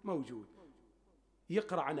موجود،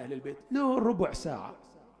 يقرأ عن أهل البيت له ربع ساعة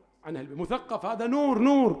عن أهل البيت. مثقف، هذا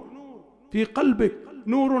نور في قلبك،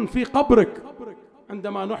 نور في قبرك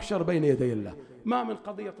عندما نحشر بين يدي الله. ما من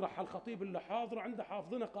قضية رحل الخطيب إلا حاضر عنده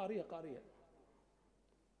حافظنا قارية.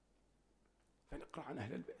 فنقرأ عن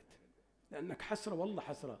أهل البيت، لأنك حسرة والله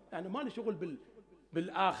حسرة. يعني ما لي شغل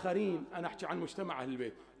بالآخرين، أنا أحكي عن مجتمع أهل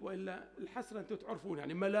البيت، وإلا الحسرة أنتم تعرفون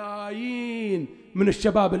يعني ملايين من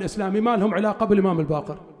الشباب الإسلامي ما لهم علاقة بالإمام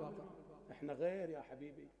الباقر. إحنا غير يا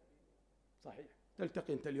حبيبي، صحيح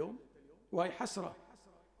تلتقي أنت اليوم وهي حسرة،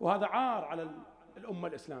 وهذا عار على الأمة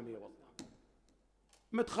الإسلامية. والله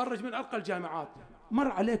متخرج من أرقى الجامعات، مر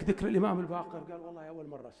عليك ذكر الإمام الباقر، قال والله أول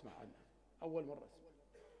مرة أسمع عنه، أول مرة أسمع.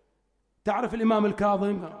 تعرف الإمام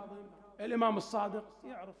الكاظم، الإمام الصادق،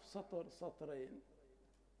 يعرف سطر سطرين.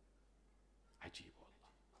 عجيب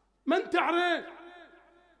والله. من تعرف؟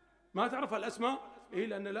 ما تعرف الأسماء؟ إيه،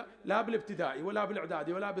 لأن لا بالابتدائي ولا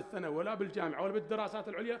بالإعدادي ولا بالثانوي ولا بالجامعة ولا بالدراسات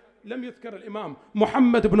العليا لم يذكر الإمام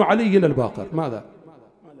محمد بن علي الباقر. ماذا؟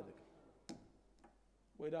 ما له ذكر.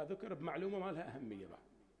 وإذا ذكر بمعلومة ما لها أهمية بعد.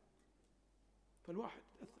 فالواحد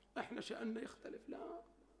إحنا شأننا يختلف، لا،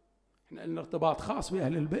 إحنا لنا ارتباط خاص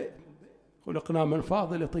بأهل البيت، خلقنا من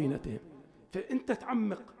فاضل طينتهم. فأنت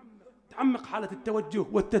تعمق حالة التوجه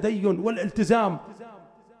والتدين والالتزام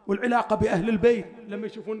والعلاقة بأهل البيت. لما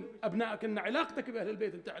يشوفون أبنائك أن علاقتك بأهل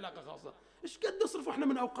البيت أنت علاقة خاصة. إيش قد نصرف إحنا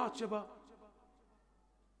من أوقات شباب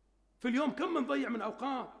في اليوم؟ كم نضيع من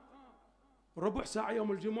أوقات؟ ربع ساعة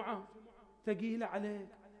يوم الجمعة ثقيلة عليك.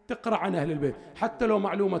 تقرأ عن أهل البيت حتى لو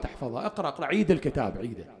معلومة تحفظها، اقرأ عيد الكتاب،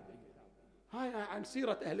 عيده، هاي عن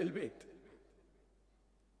سيرة أهل البيت.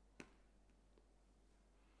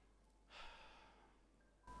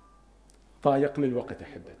 ضايقني الوقت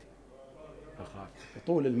أحبتي، أخاف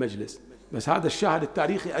طول المجلس، بس هذا الشاهد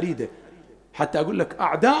التاريخي أريده حتى أقول لك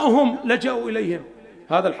أعداؤهم لجأوا إليهم.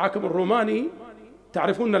 هذا الحاكم الروماني،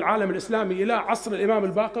 تعرفون العالم الإسلامي إلى عصر الإمام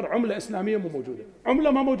الباقر عملة إسلامية مو موجودة،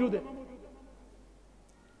 عملة ما موجودة.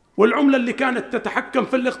 والعملة اللي كانت تتحكم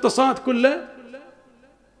في الاقتصاد كله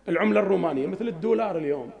العملة الرومانية، مثل الدولار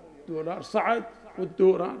اليوم، الدولار صعد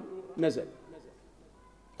والدولار نزل،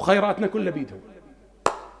 وخيراتنا كلها بيدهم،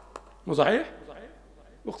 مو صحيح؟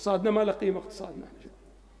 واقتصادنا ما له قيمة اقتصادنا.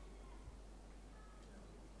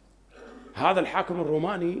 هذا الحاكم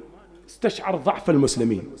الروماني استشعر ضعف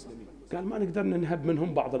المسلمين، قال ما نقدر ننهب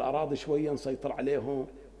منهم بعض الأراضي شوية نسيطر عليهم،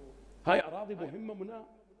 هاي أراضي مهمة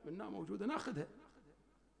منا موجودة ناخذها.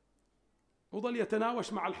 وظل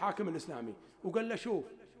يتناوش مع الحاكم الإسلامي وقال له شوف،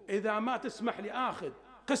 إذا ما تسمح لي آخذ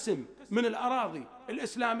قسم من الأراضي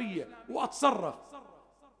الإسلامية وأتصرف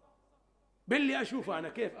باللي أشوفه أنا،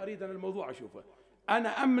 كيف أريد أن الموضوع أشوفه، أنا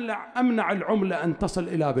أمنع العملة أن تصل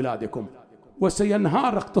إلى بلادكم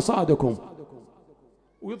وسينهار اقتصادكم.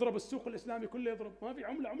 ويضرب السوق الإسلامي كله، يضرب، ما في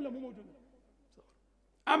عملة مو موجودة،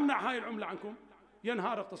 أمنع هاي العملة عنكم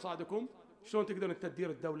ينهار اقتصادكم. شلون تقدر أنت تدير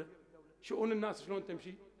الدولة؟ شؤون الناس شلون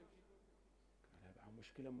تمشي؟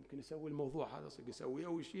 مشكلة، ممكن يسوي الموضوع هذا يسويه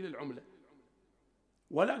ويشيل العملة،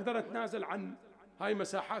 ولا أقدر أتنازل عن هاي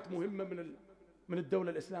مساحات مهمة من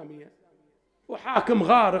الدولة الإسلامية. وحاكم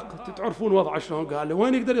غارق، تعرفون وضعه شلون، قال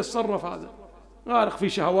وين يقدر يتصرف؟ هذا غارق في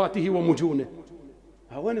شهواته ومجونه،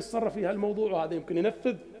 وين يتصرف في هالموضوع؟ وهذا يمكن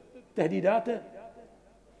ينفذ تهديداته.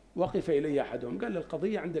 وقف إلي أحدهم قال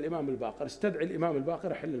القضية عند الإمام الباقر، استدعي الإمام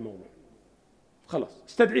الباقر حل الموضوع، خلاص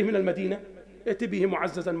استدعيه من المدينة، ائت به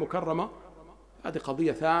معززا مكرما. هذه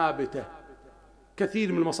قضية ثابتة،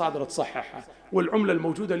 كثير من المصادر تصححها. والعملة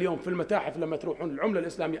الموجودة اليوم في المتاحف لما تروحون، العملة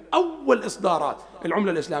الإسلامية أول إصدارات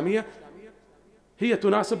العملة الإسلامية هي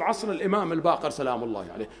تناسب عصر الإمام الباقر سلام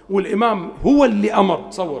الله عليه. والإمام هو اللي أمر،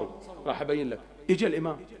 تصوروا، راح أبين لك. إجا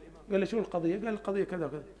الإمام قال له شو القضية؟ قال القضية كذا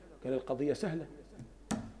كذا. قال القضية سهلة،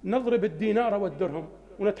 نضرب الدينار والدرهم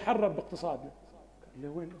ونتحرر باقتصادنا. قال له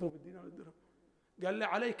وين نضرب الدينار والدرهم؟ قال له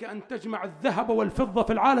عليك أن تجمع الذهب والفضة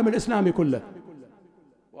في العالم الإسلامي كله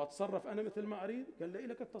وأتصرف أنا مثل ما أريد. قال له إيه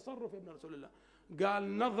لك التصرف يا ابن رسول الله؟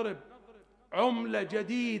 قال نضرب عملة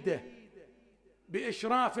جديدة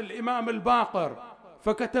بإشراف الإمام الباقر،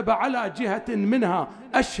 فكتب على جهة منها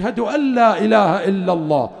أشهد أن لا إله إلا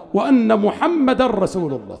الله وأن محمد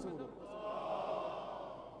رسول الله.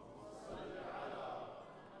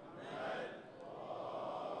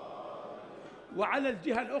 وعلى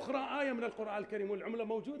الجهة الأخرى آية من القرآن الكريم، والعملة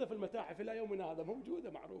موجودة في المتاحف إلى يومنا هذا،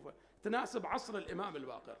 موجودة معروفة تناسب عصر الإمام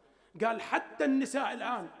الباقر. قال حتى النساء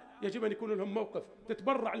الآن يجب أن يكون لهم موقف،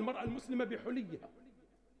 تتبرع المرأة المسلمة بحليها،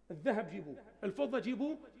 الذهب جيبوه، الفضة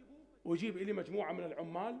جيبوه، ويجيب إلي مجموعة من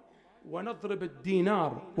العمال ونضرب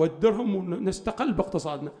الدينار والدرهم ونستقل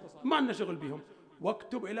باقتصادنا، ما لنا شغل بهم.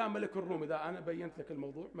 واكتب إلى ملك الروم، إذا أنا بينت لك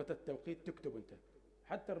الموضوع متى التوقيت تكتب أنت،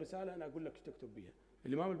 حتى الرسالة أنا أقول لك تكتب بها.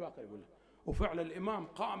 الإمام الباقر يقول له. وفعلا الإمام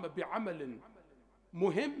قام بعمل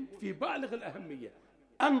مهم في بالغ الأهمية،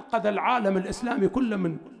 أنقذ العالم الإسلامي كله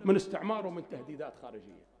من استعمار ومن تهديدات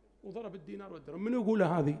خارجية. وضرب الدينار والدرهم. من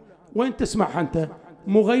يقولها هذه؟ وين تسمعها أنت؟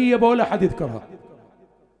 مغيبة ولا حد يذكرها.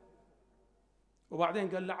 وبعدين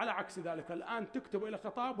قال له على عكس ذلك الآن تكتب إلى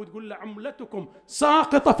خطاب وتقول له عملتكم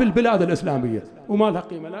ساقطة في البلاد الإسلامية وما لها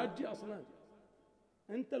قيمة، لا تجي أصلا،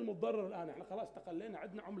 أنت المتضرر الآن، احنا خلاص تقلينا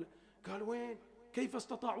عندنا عملة. قال وين؟ كيف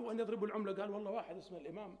استطاعوا أن يضربوا العملة؟ قال والله واحد اسمه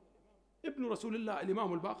الامام ابن رسول الله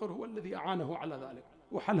الامام الباقر هو الذي أعانه على ذلك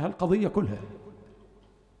وحلها القضية كلها.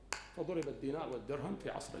 فضرب الدينار والدرهم في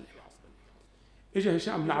عصر الامام. اجى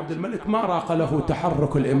هشام بن عبد الملك ما راق له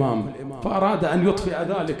تحرك الامام، فاراد ان يطفئ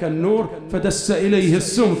ذلك النور فدس اليه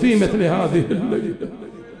السم في مثل هذه الليله.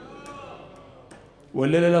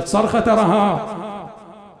 والليله صرخه ترها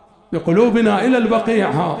بقلوبنا الى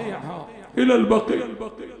البقيع، الى البقيع.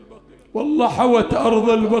 والله حوت ارض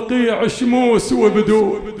البقيع شموس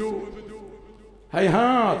وبدور،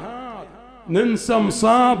 هيهات ننسى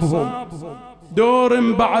مصابهم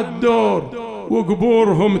دور بعد دور،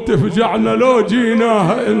 وقبورهم تفجعنا لو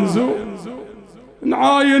جيناها انزور،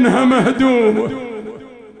 نعاينها مهدومة.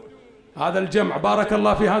 هذا الجمع بارك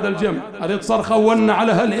الله في هذا الجمع، هذه صرخة ولنا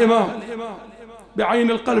عليها الامام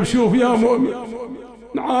بعين القلب. شوف يا مؤمن،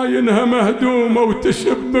 نعاينها مهدومة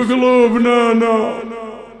وتشب قلوبنا نار.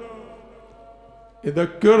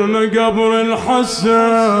 يذكرنا قبر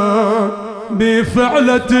الحسن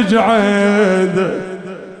بفعلة جعيد،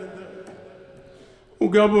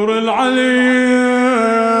 وقبر العلي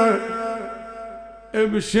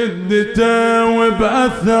بشدته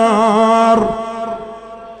وبأثار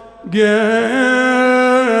قيده،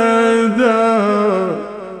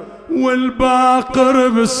 والباقر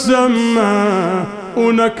بالسماء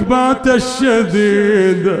ونكباته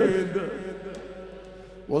الشديدة،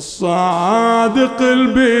 والصادق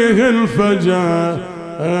البيه انفجر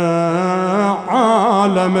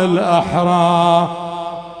عالم الأحرار.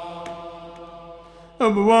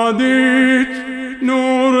 بواديك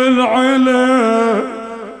نور العلا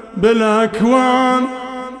بالأكوان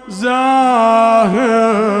زاهر،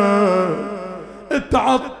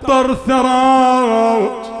 تعطر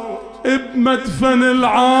ثراوج بمدفن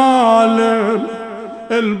العالم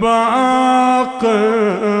الباقر،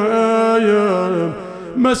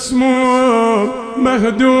 مسموم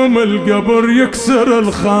مهدوم القبر يكسر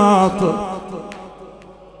الخاطر،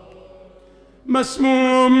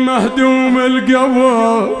 مسموم مهدوم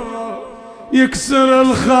القبر يكسر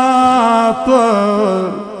الخاطر،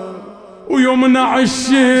 ويمنع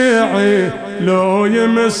الشيعي لو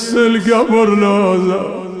يمس القبر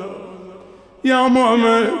لوزة. يا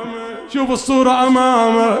مؤمن شوف الصورة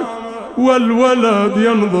أمامك، والولد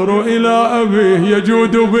ينظر إلى أبيه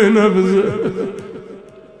يجود بنبذه.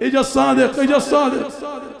 إجا الصادق، إجا الصادق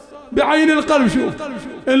بعين القلب. شوف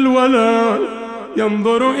الولد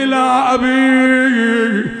ينظر إلى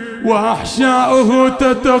أبيه وأحشاؤه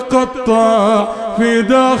تتقطع في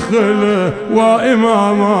داخله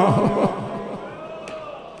وإمامه.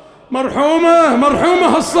 مرحومة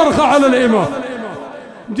مرحومة الصرخة على الإمام.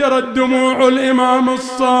 جرت دموع الإمام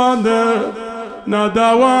الصادق،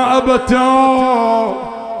 نادى وأبته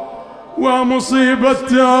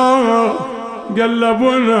ومصيبته، قال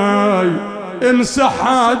بني امسح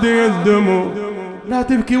هذه الدموع. لا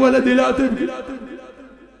تبكي ولدي، لا تبكي،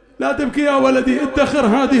 لا تبكي يا ولدي، ادخر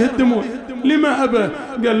هذه الدموع. لما أبى؟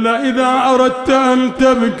 قال له إذا أردت أن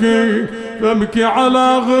تبكي فابكي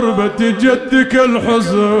على غربة جدك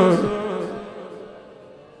الحزن.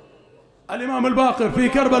 الإمام الباقر في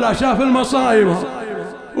كربلاء شاف المصايب،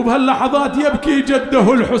 وبهاللحظات يبكي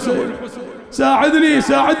جده الحسين. ساعدني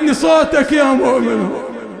ساعدني صوتك يا مؤمن،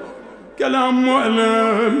 كلام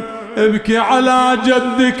مؤلم. ابكي على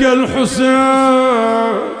جدك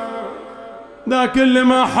الحسين، ذاك اللي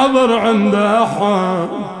ما حضر عنده أحد.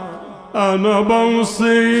 أنا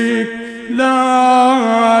بوصيك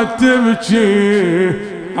لا تبكي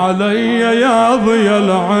علي يا ضي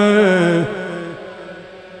العين،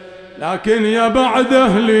 لكن يا بعد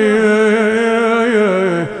أهلي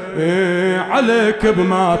عليك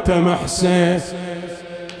بماتم حسين.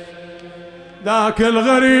 ذاك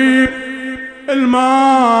الغريب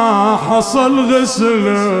الما حصل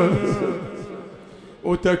غسله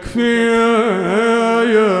وتكفيه،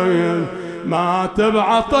 مات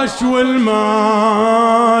بعطش والماء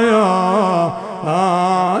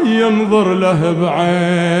ينظر له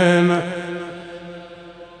بعينه.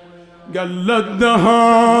 قال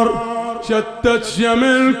الدهر شتت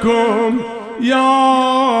شملكم يا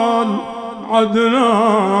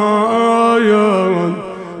عدنان،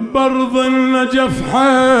 برض النجف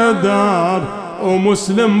حيدر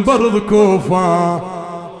ومسلم برض كوفة،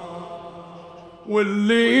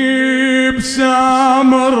 واللي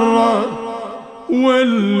بسامرة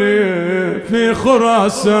واللي في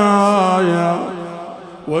خراسان،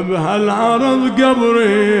 وبهالأرض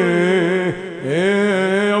قبري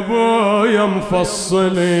يا ابويا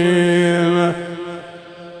مفصلين.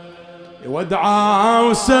 ودعا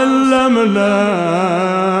وسلم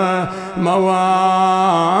له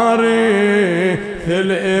مواريث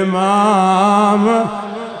الامام،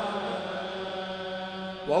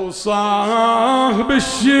 ووصاه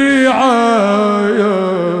بالشيعة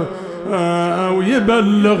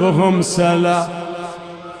ويبلغهم سلام.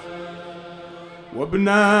 وابن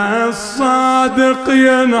الصادق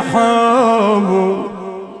ينحب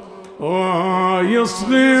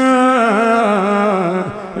ويصغي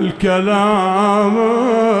الكلام،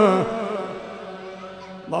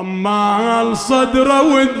 ضمع الصدر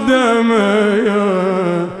والدمع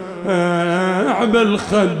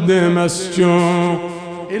بالخد مسجون.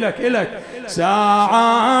 إلك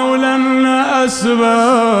ساعة ولن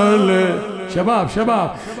أسبل، شباب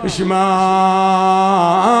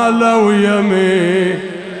شمال ويمين،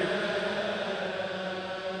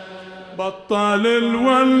 بطل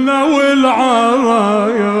الولى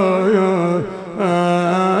والعرايا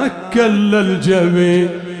كل الجبين.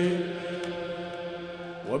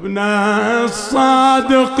 وابن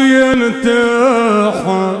الصادق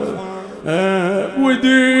ينتحر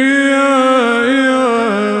وديا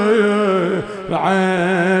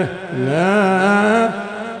عينه،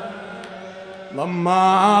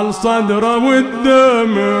 ضمع الصدر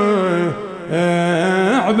والدمع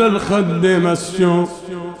بالخد مسجون.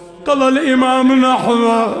 قضى الإمام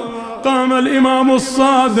نحوه، قام الإمام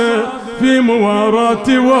الصادق في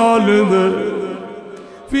مواراة والده،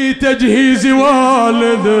 في تجهيز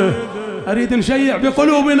والده. أريد نشيع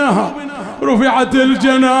بقلوبنا. رفعت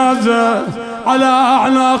الجنازة على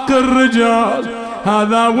أعناق الرجال،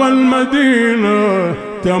 هذا والمدينة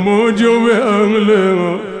تموج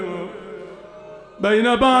بأهله،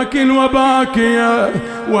 بين باك وباكية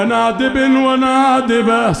ونادب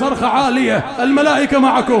ونادبة. صرخة عالية، الملائكة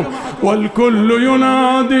معكم. والكل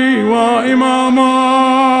ينادي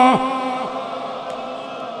وإماما،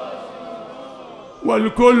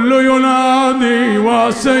 والكل ينادي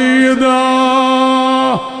وسيدا.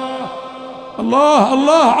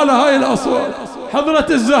 الله على هاي الأصوات. حضرة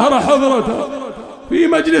الزهرة حضرتها في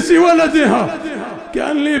مجلس ولدها،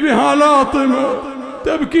 كأن لي بها لاطمة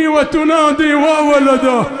تبكي وتنادي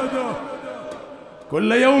وولده.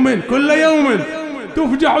 كل يوم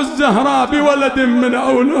تفجع الزهراء بولد من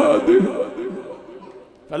أولادها،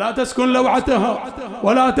 فلا تسكن لوعتها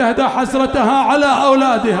ولا تهدى حسرتها على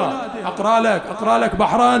أولادها. أقرأ لك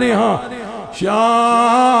بحرانيها.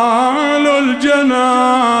 شالوا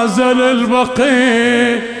الجنازة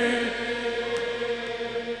للبقيع،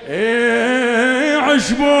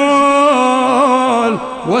 عشبول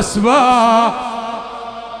وسباع،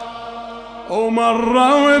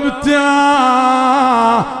 ومروا بتابوته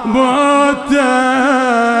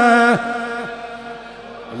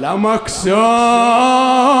لمكسورة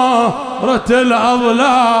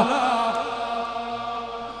الأضلاع.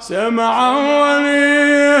 سمعوا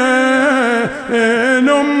ولين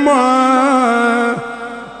أمه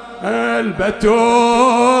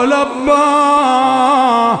البتول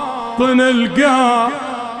باطن القاع،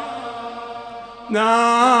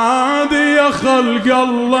 نادي يا خلق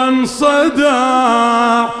الله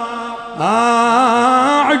انصدع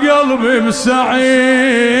قلبي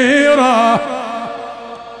بسعيره،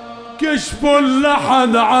 كشف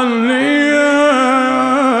لحد عني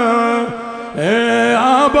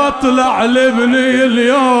بطلع لابني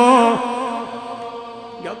اليوم،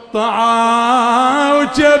 قطعا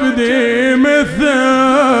وكبدي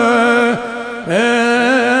مثل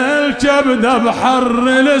الكبدة بحر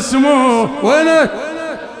الاسمو. وينك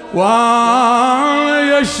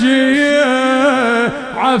ويا الشيعة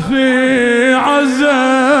في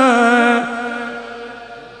عزة،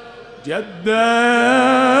 جده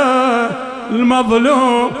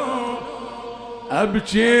المظلوم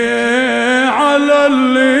أبكي على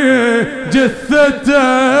اللي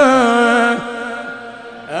جثته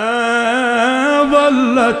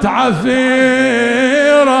ظلت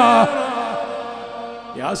عفيرة.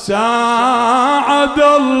 يا ساعد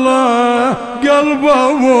الله قلب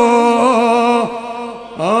أبوه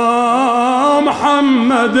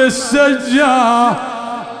محمد السجاه،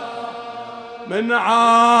 من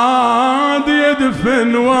عاد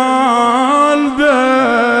يدفن والده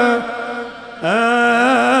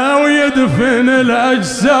ويدفن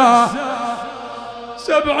الأجساد.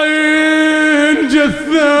 70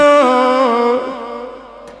 جثة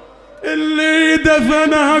اللي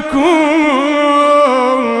دفنكم،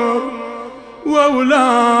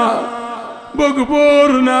 وأولاد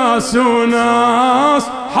بقبور ناس وناس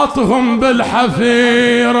حطهم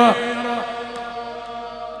بالحفيرة.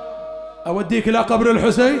 أوديك إلى قبر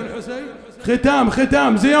الحسين.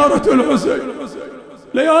 ختام زيارة الحسين،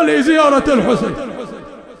 ليالي زيارة الحسين.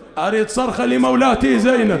 أريد صرخة لمولاتي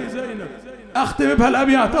زينب، أختم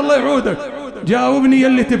بهالأبيات. الله يعودك، جاوبني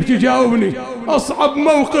يلي تبكي، جاوبني. أصعب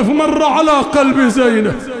موقف مر على قلب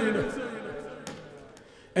زينب.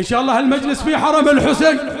 إن شاء الله هالمجلس في حرم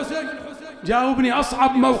الحسين. جاوبني،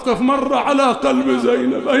 أصعب موقف مر على قلب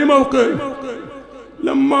زينب أي موقف؟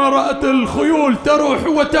 لما رأت الخيول تروح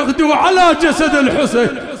وتغدو على جسد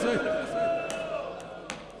الحسين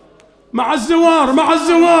مع الزوار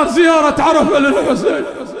زيارة عرفة للحسين.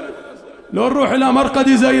 لو نروح إلى مرقد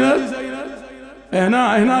زينب،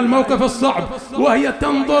 هنا الموقف الصعب، وهي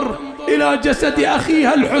تنظر إلى جسد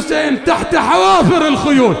أخيها الحسين تحت حوافر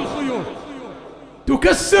الخيول،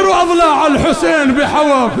 تكسر أضلاع الحسين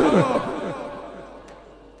بحوافره.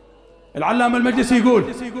 العلامة المجلسي يقول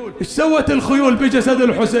ايش سوت الخيول بجسد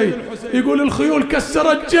الحسين؟ يقول الخيول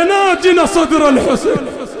كسرت جناجن صدر الحسين.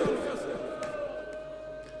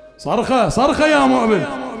 صرخة يا مؤمن.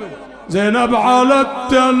 زينب على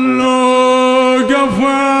التل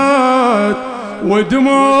وقفت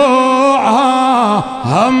ودموعها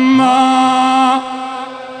هما،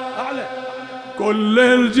 كل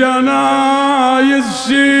الجنايز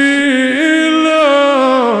شيله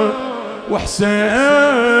وحسين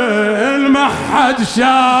ما حد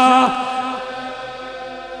شاف.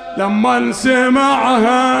 لما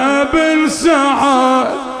سمعها بن سعد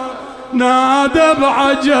نادى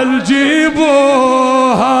بعجل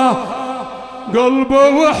جيبوها، قلبه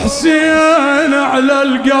وحسين على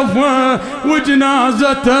القفا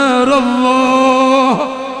وجنازته رضوها.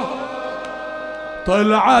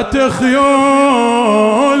 طلعت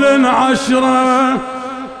خيول 10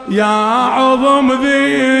 يا عظم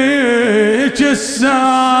ذيك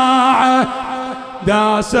الساعة،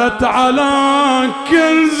 داست على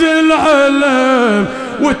كنز العلم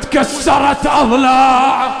وتكسرت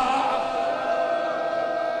أضلاع.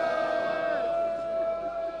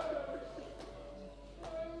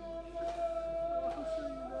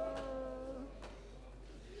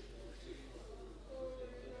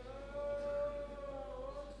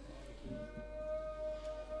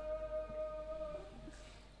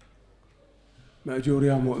 مأجور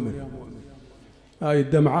يا مؤمن. هاي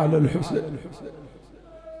الدمعة على الحسين.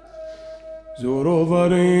 زوروا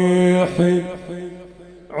ضريحي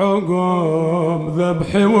عقب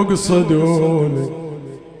ذبحي واقصدوني،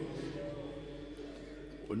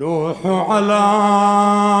 ولوحوا على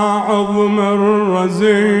عظم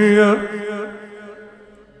الرزية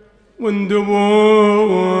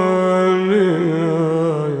واندبوني،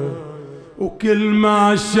 وكل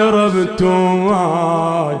ما شربتوا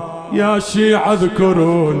ماي يا شيعة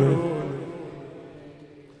اذكروني.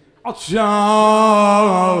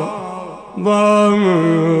 عطشان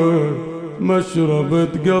ضامن ما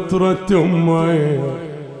شربت قطرة مي،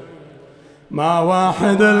 ما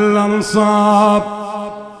واحد الا انصاب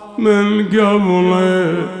من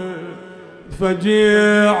قبلي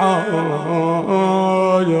فجيعة،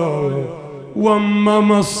 واما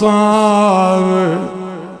مصاب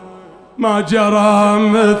ما جرى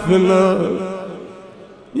مثله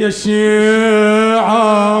يا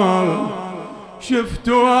شيعة.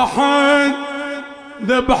 شفتوا أحد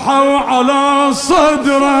ذبحوا على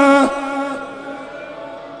صدره،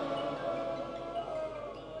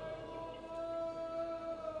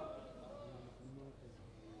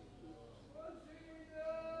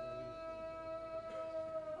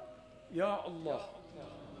 يا الله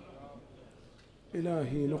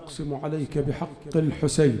إلهي نقسم عليك بحق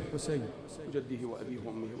الحسين جده وأبيه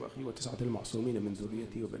وأمه وأخيه وتسعة المعصومين من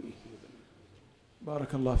ذريته وبنيه.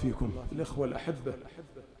 بارك الله فيكم الإخوة الأحبة،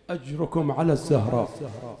 أجركم على الزهراء،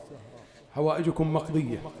 حوائجكم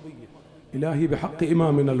مقضية. إلهي بحق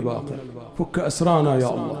إمامنا الباقر فك أسرانا يا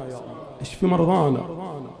الله، اشف مرضانا،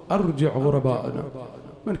 أرجع غرباءنا.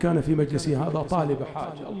 من كان في مجلسي هذا طالب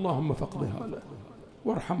حاجة اللهم فقضها له،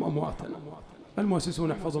 وارحم أمواتنا.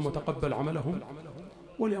 المؤسسون احفظهم وتقبل عملهم،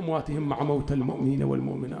 ولأمواتهم مع موت المؤمنين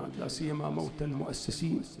والمؤمنات، لا سيما موت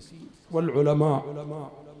المؤسسين والعلماء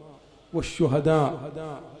والشهداء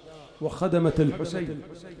وخدمة الحسين.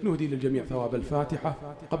 نهدي للجميع ثواب الفاتحة،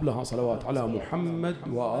 قبلها صلوات على محمد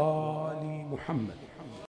وآل محمد.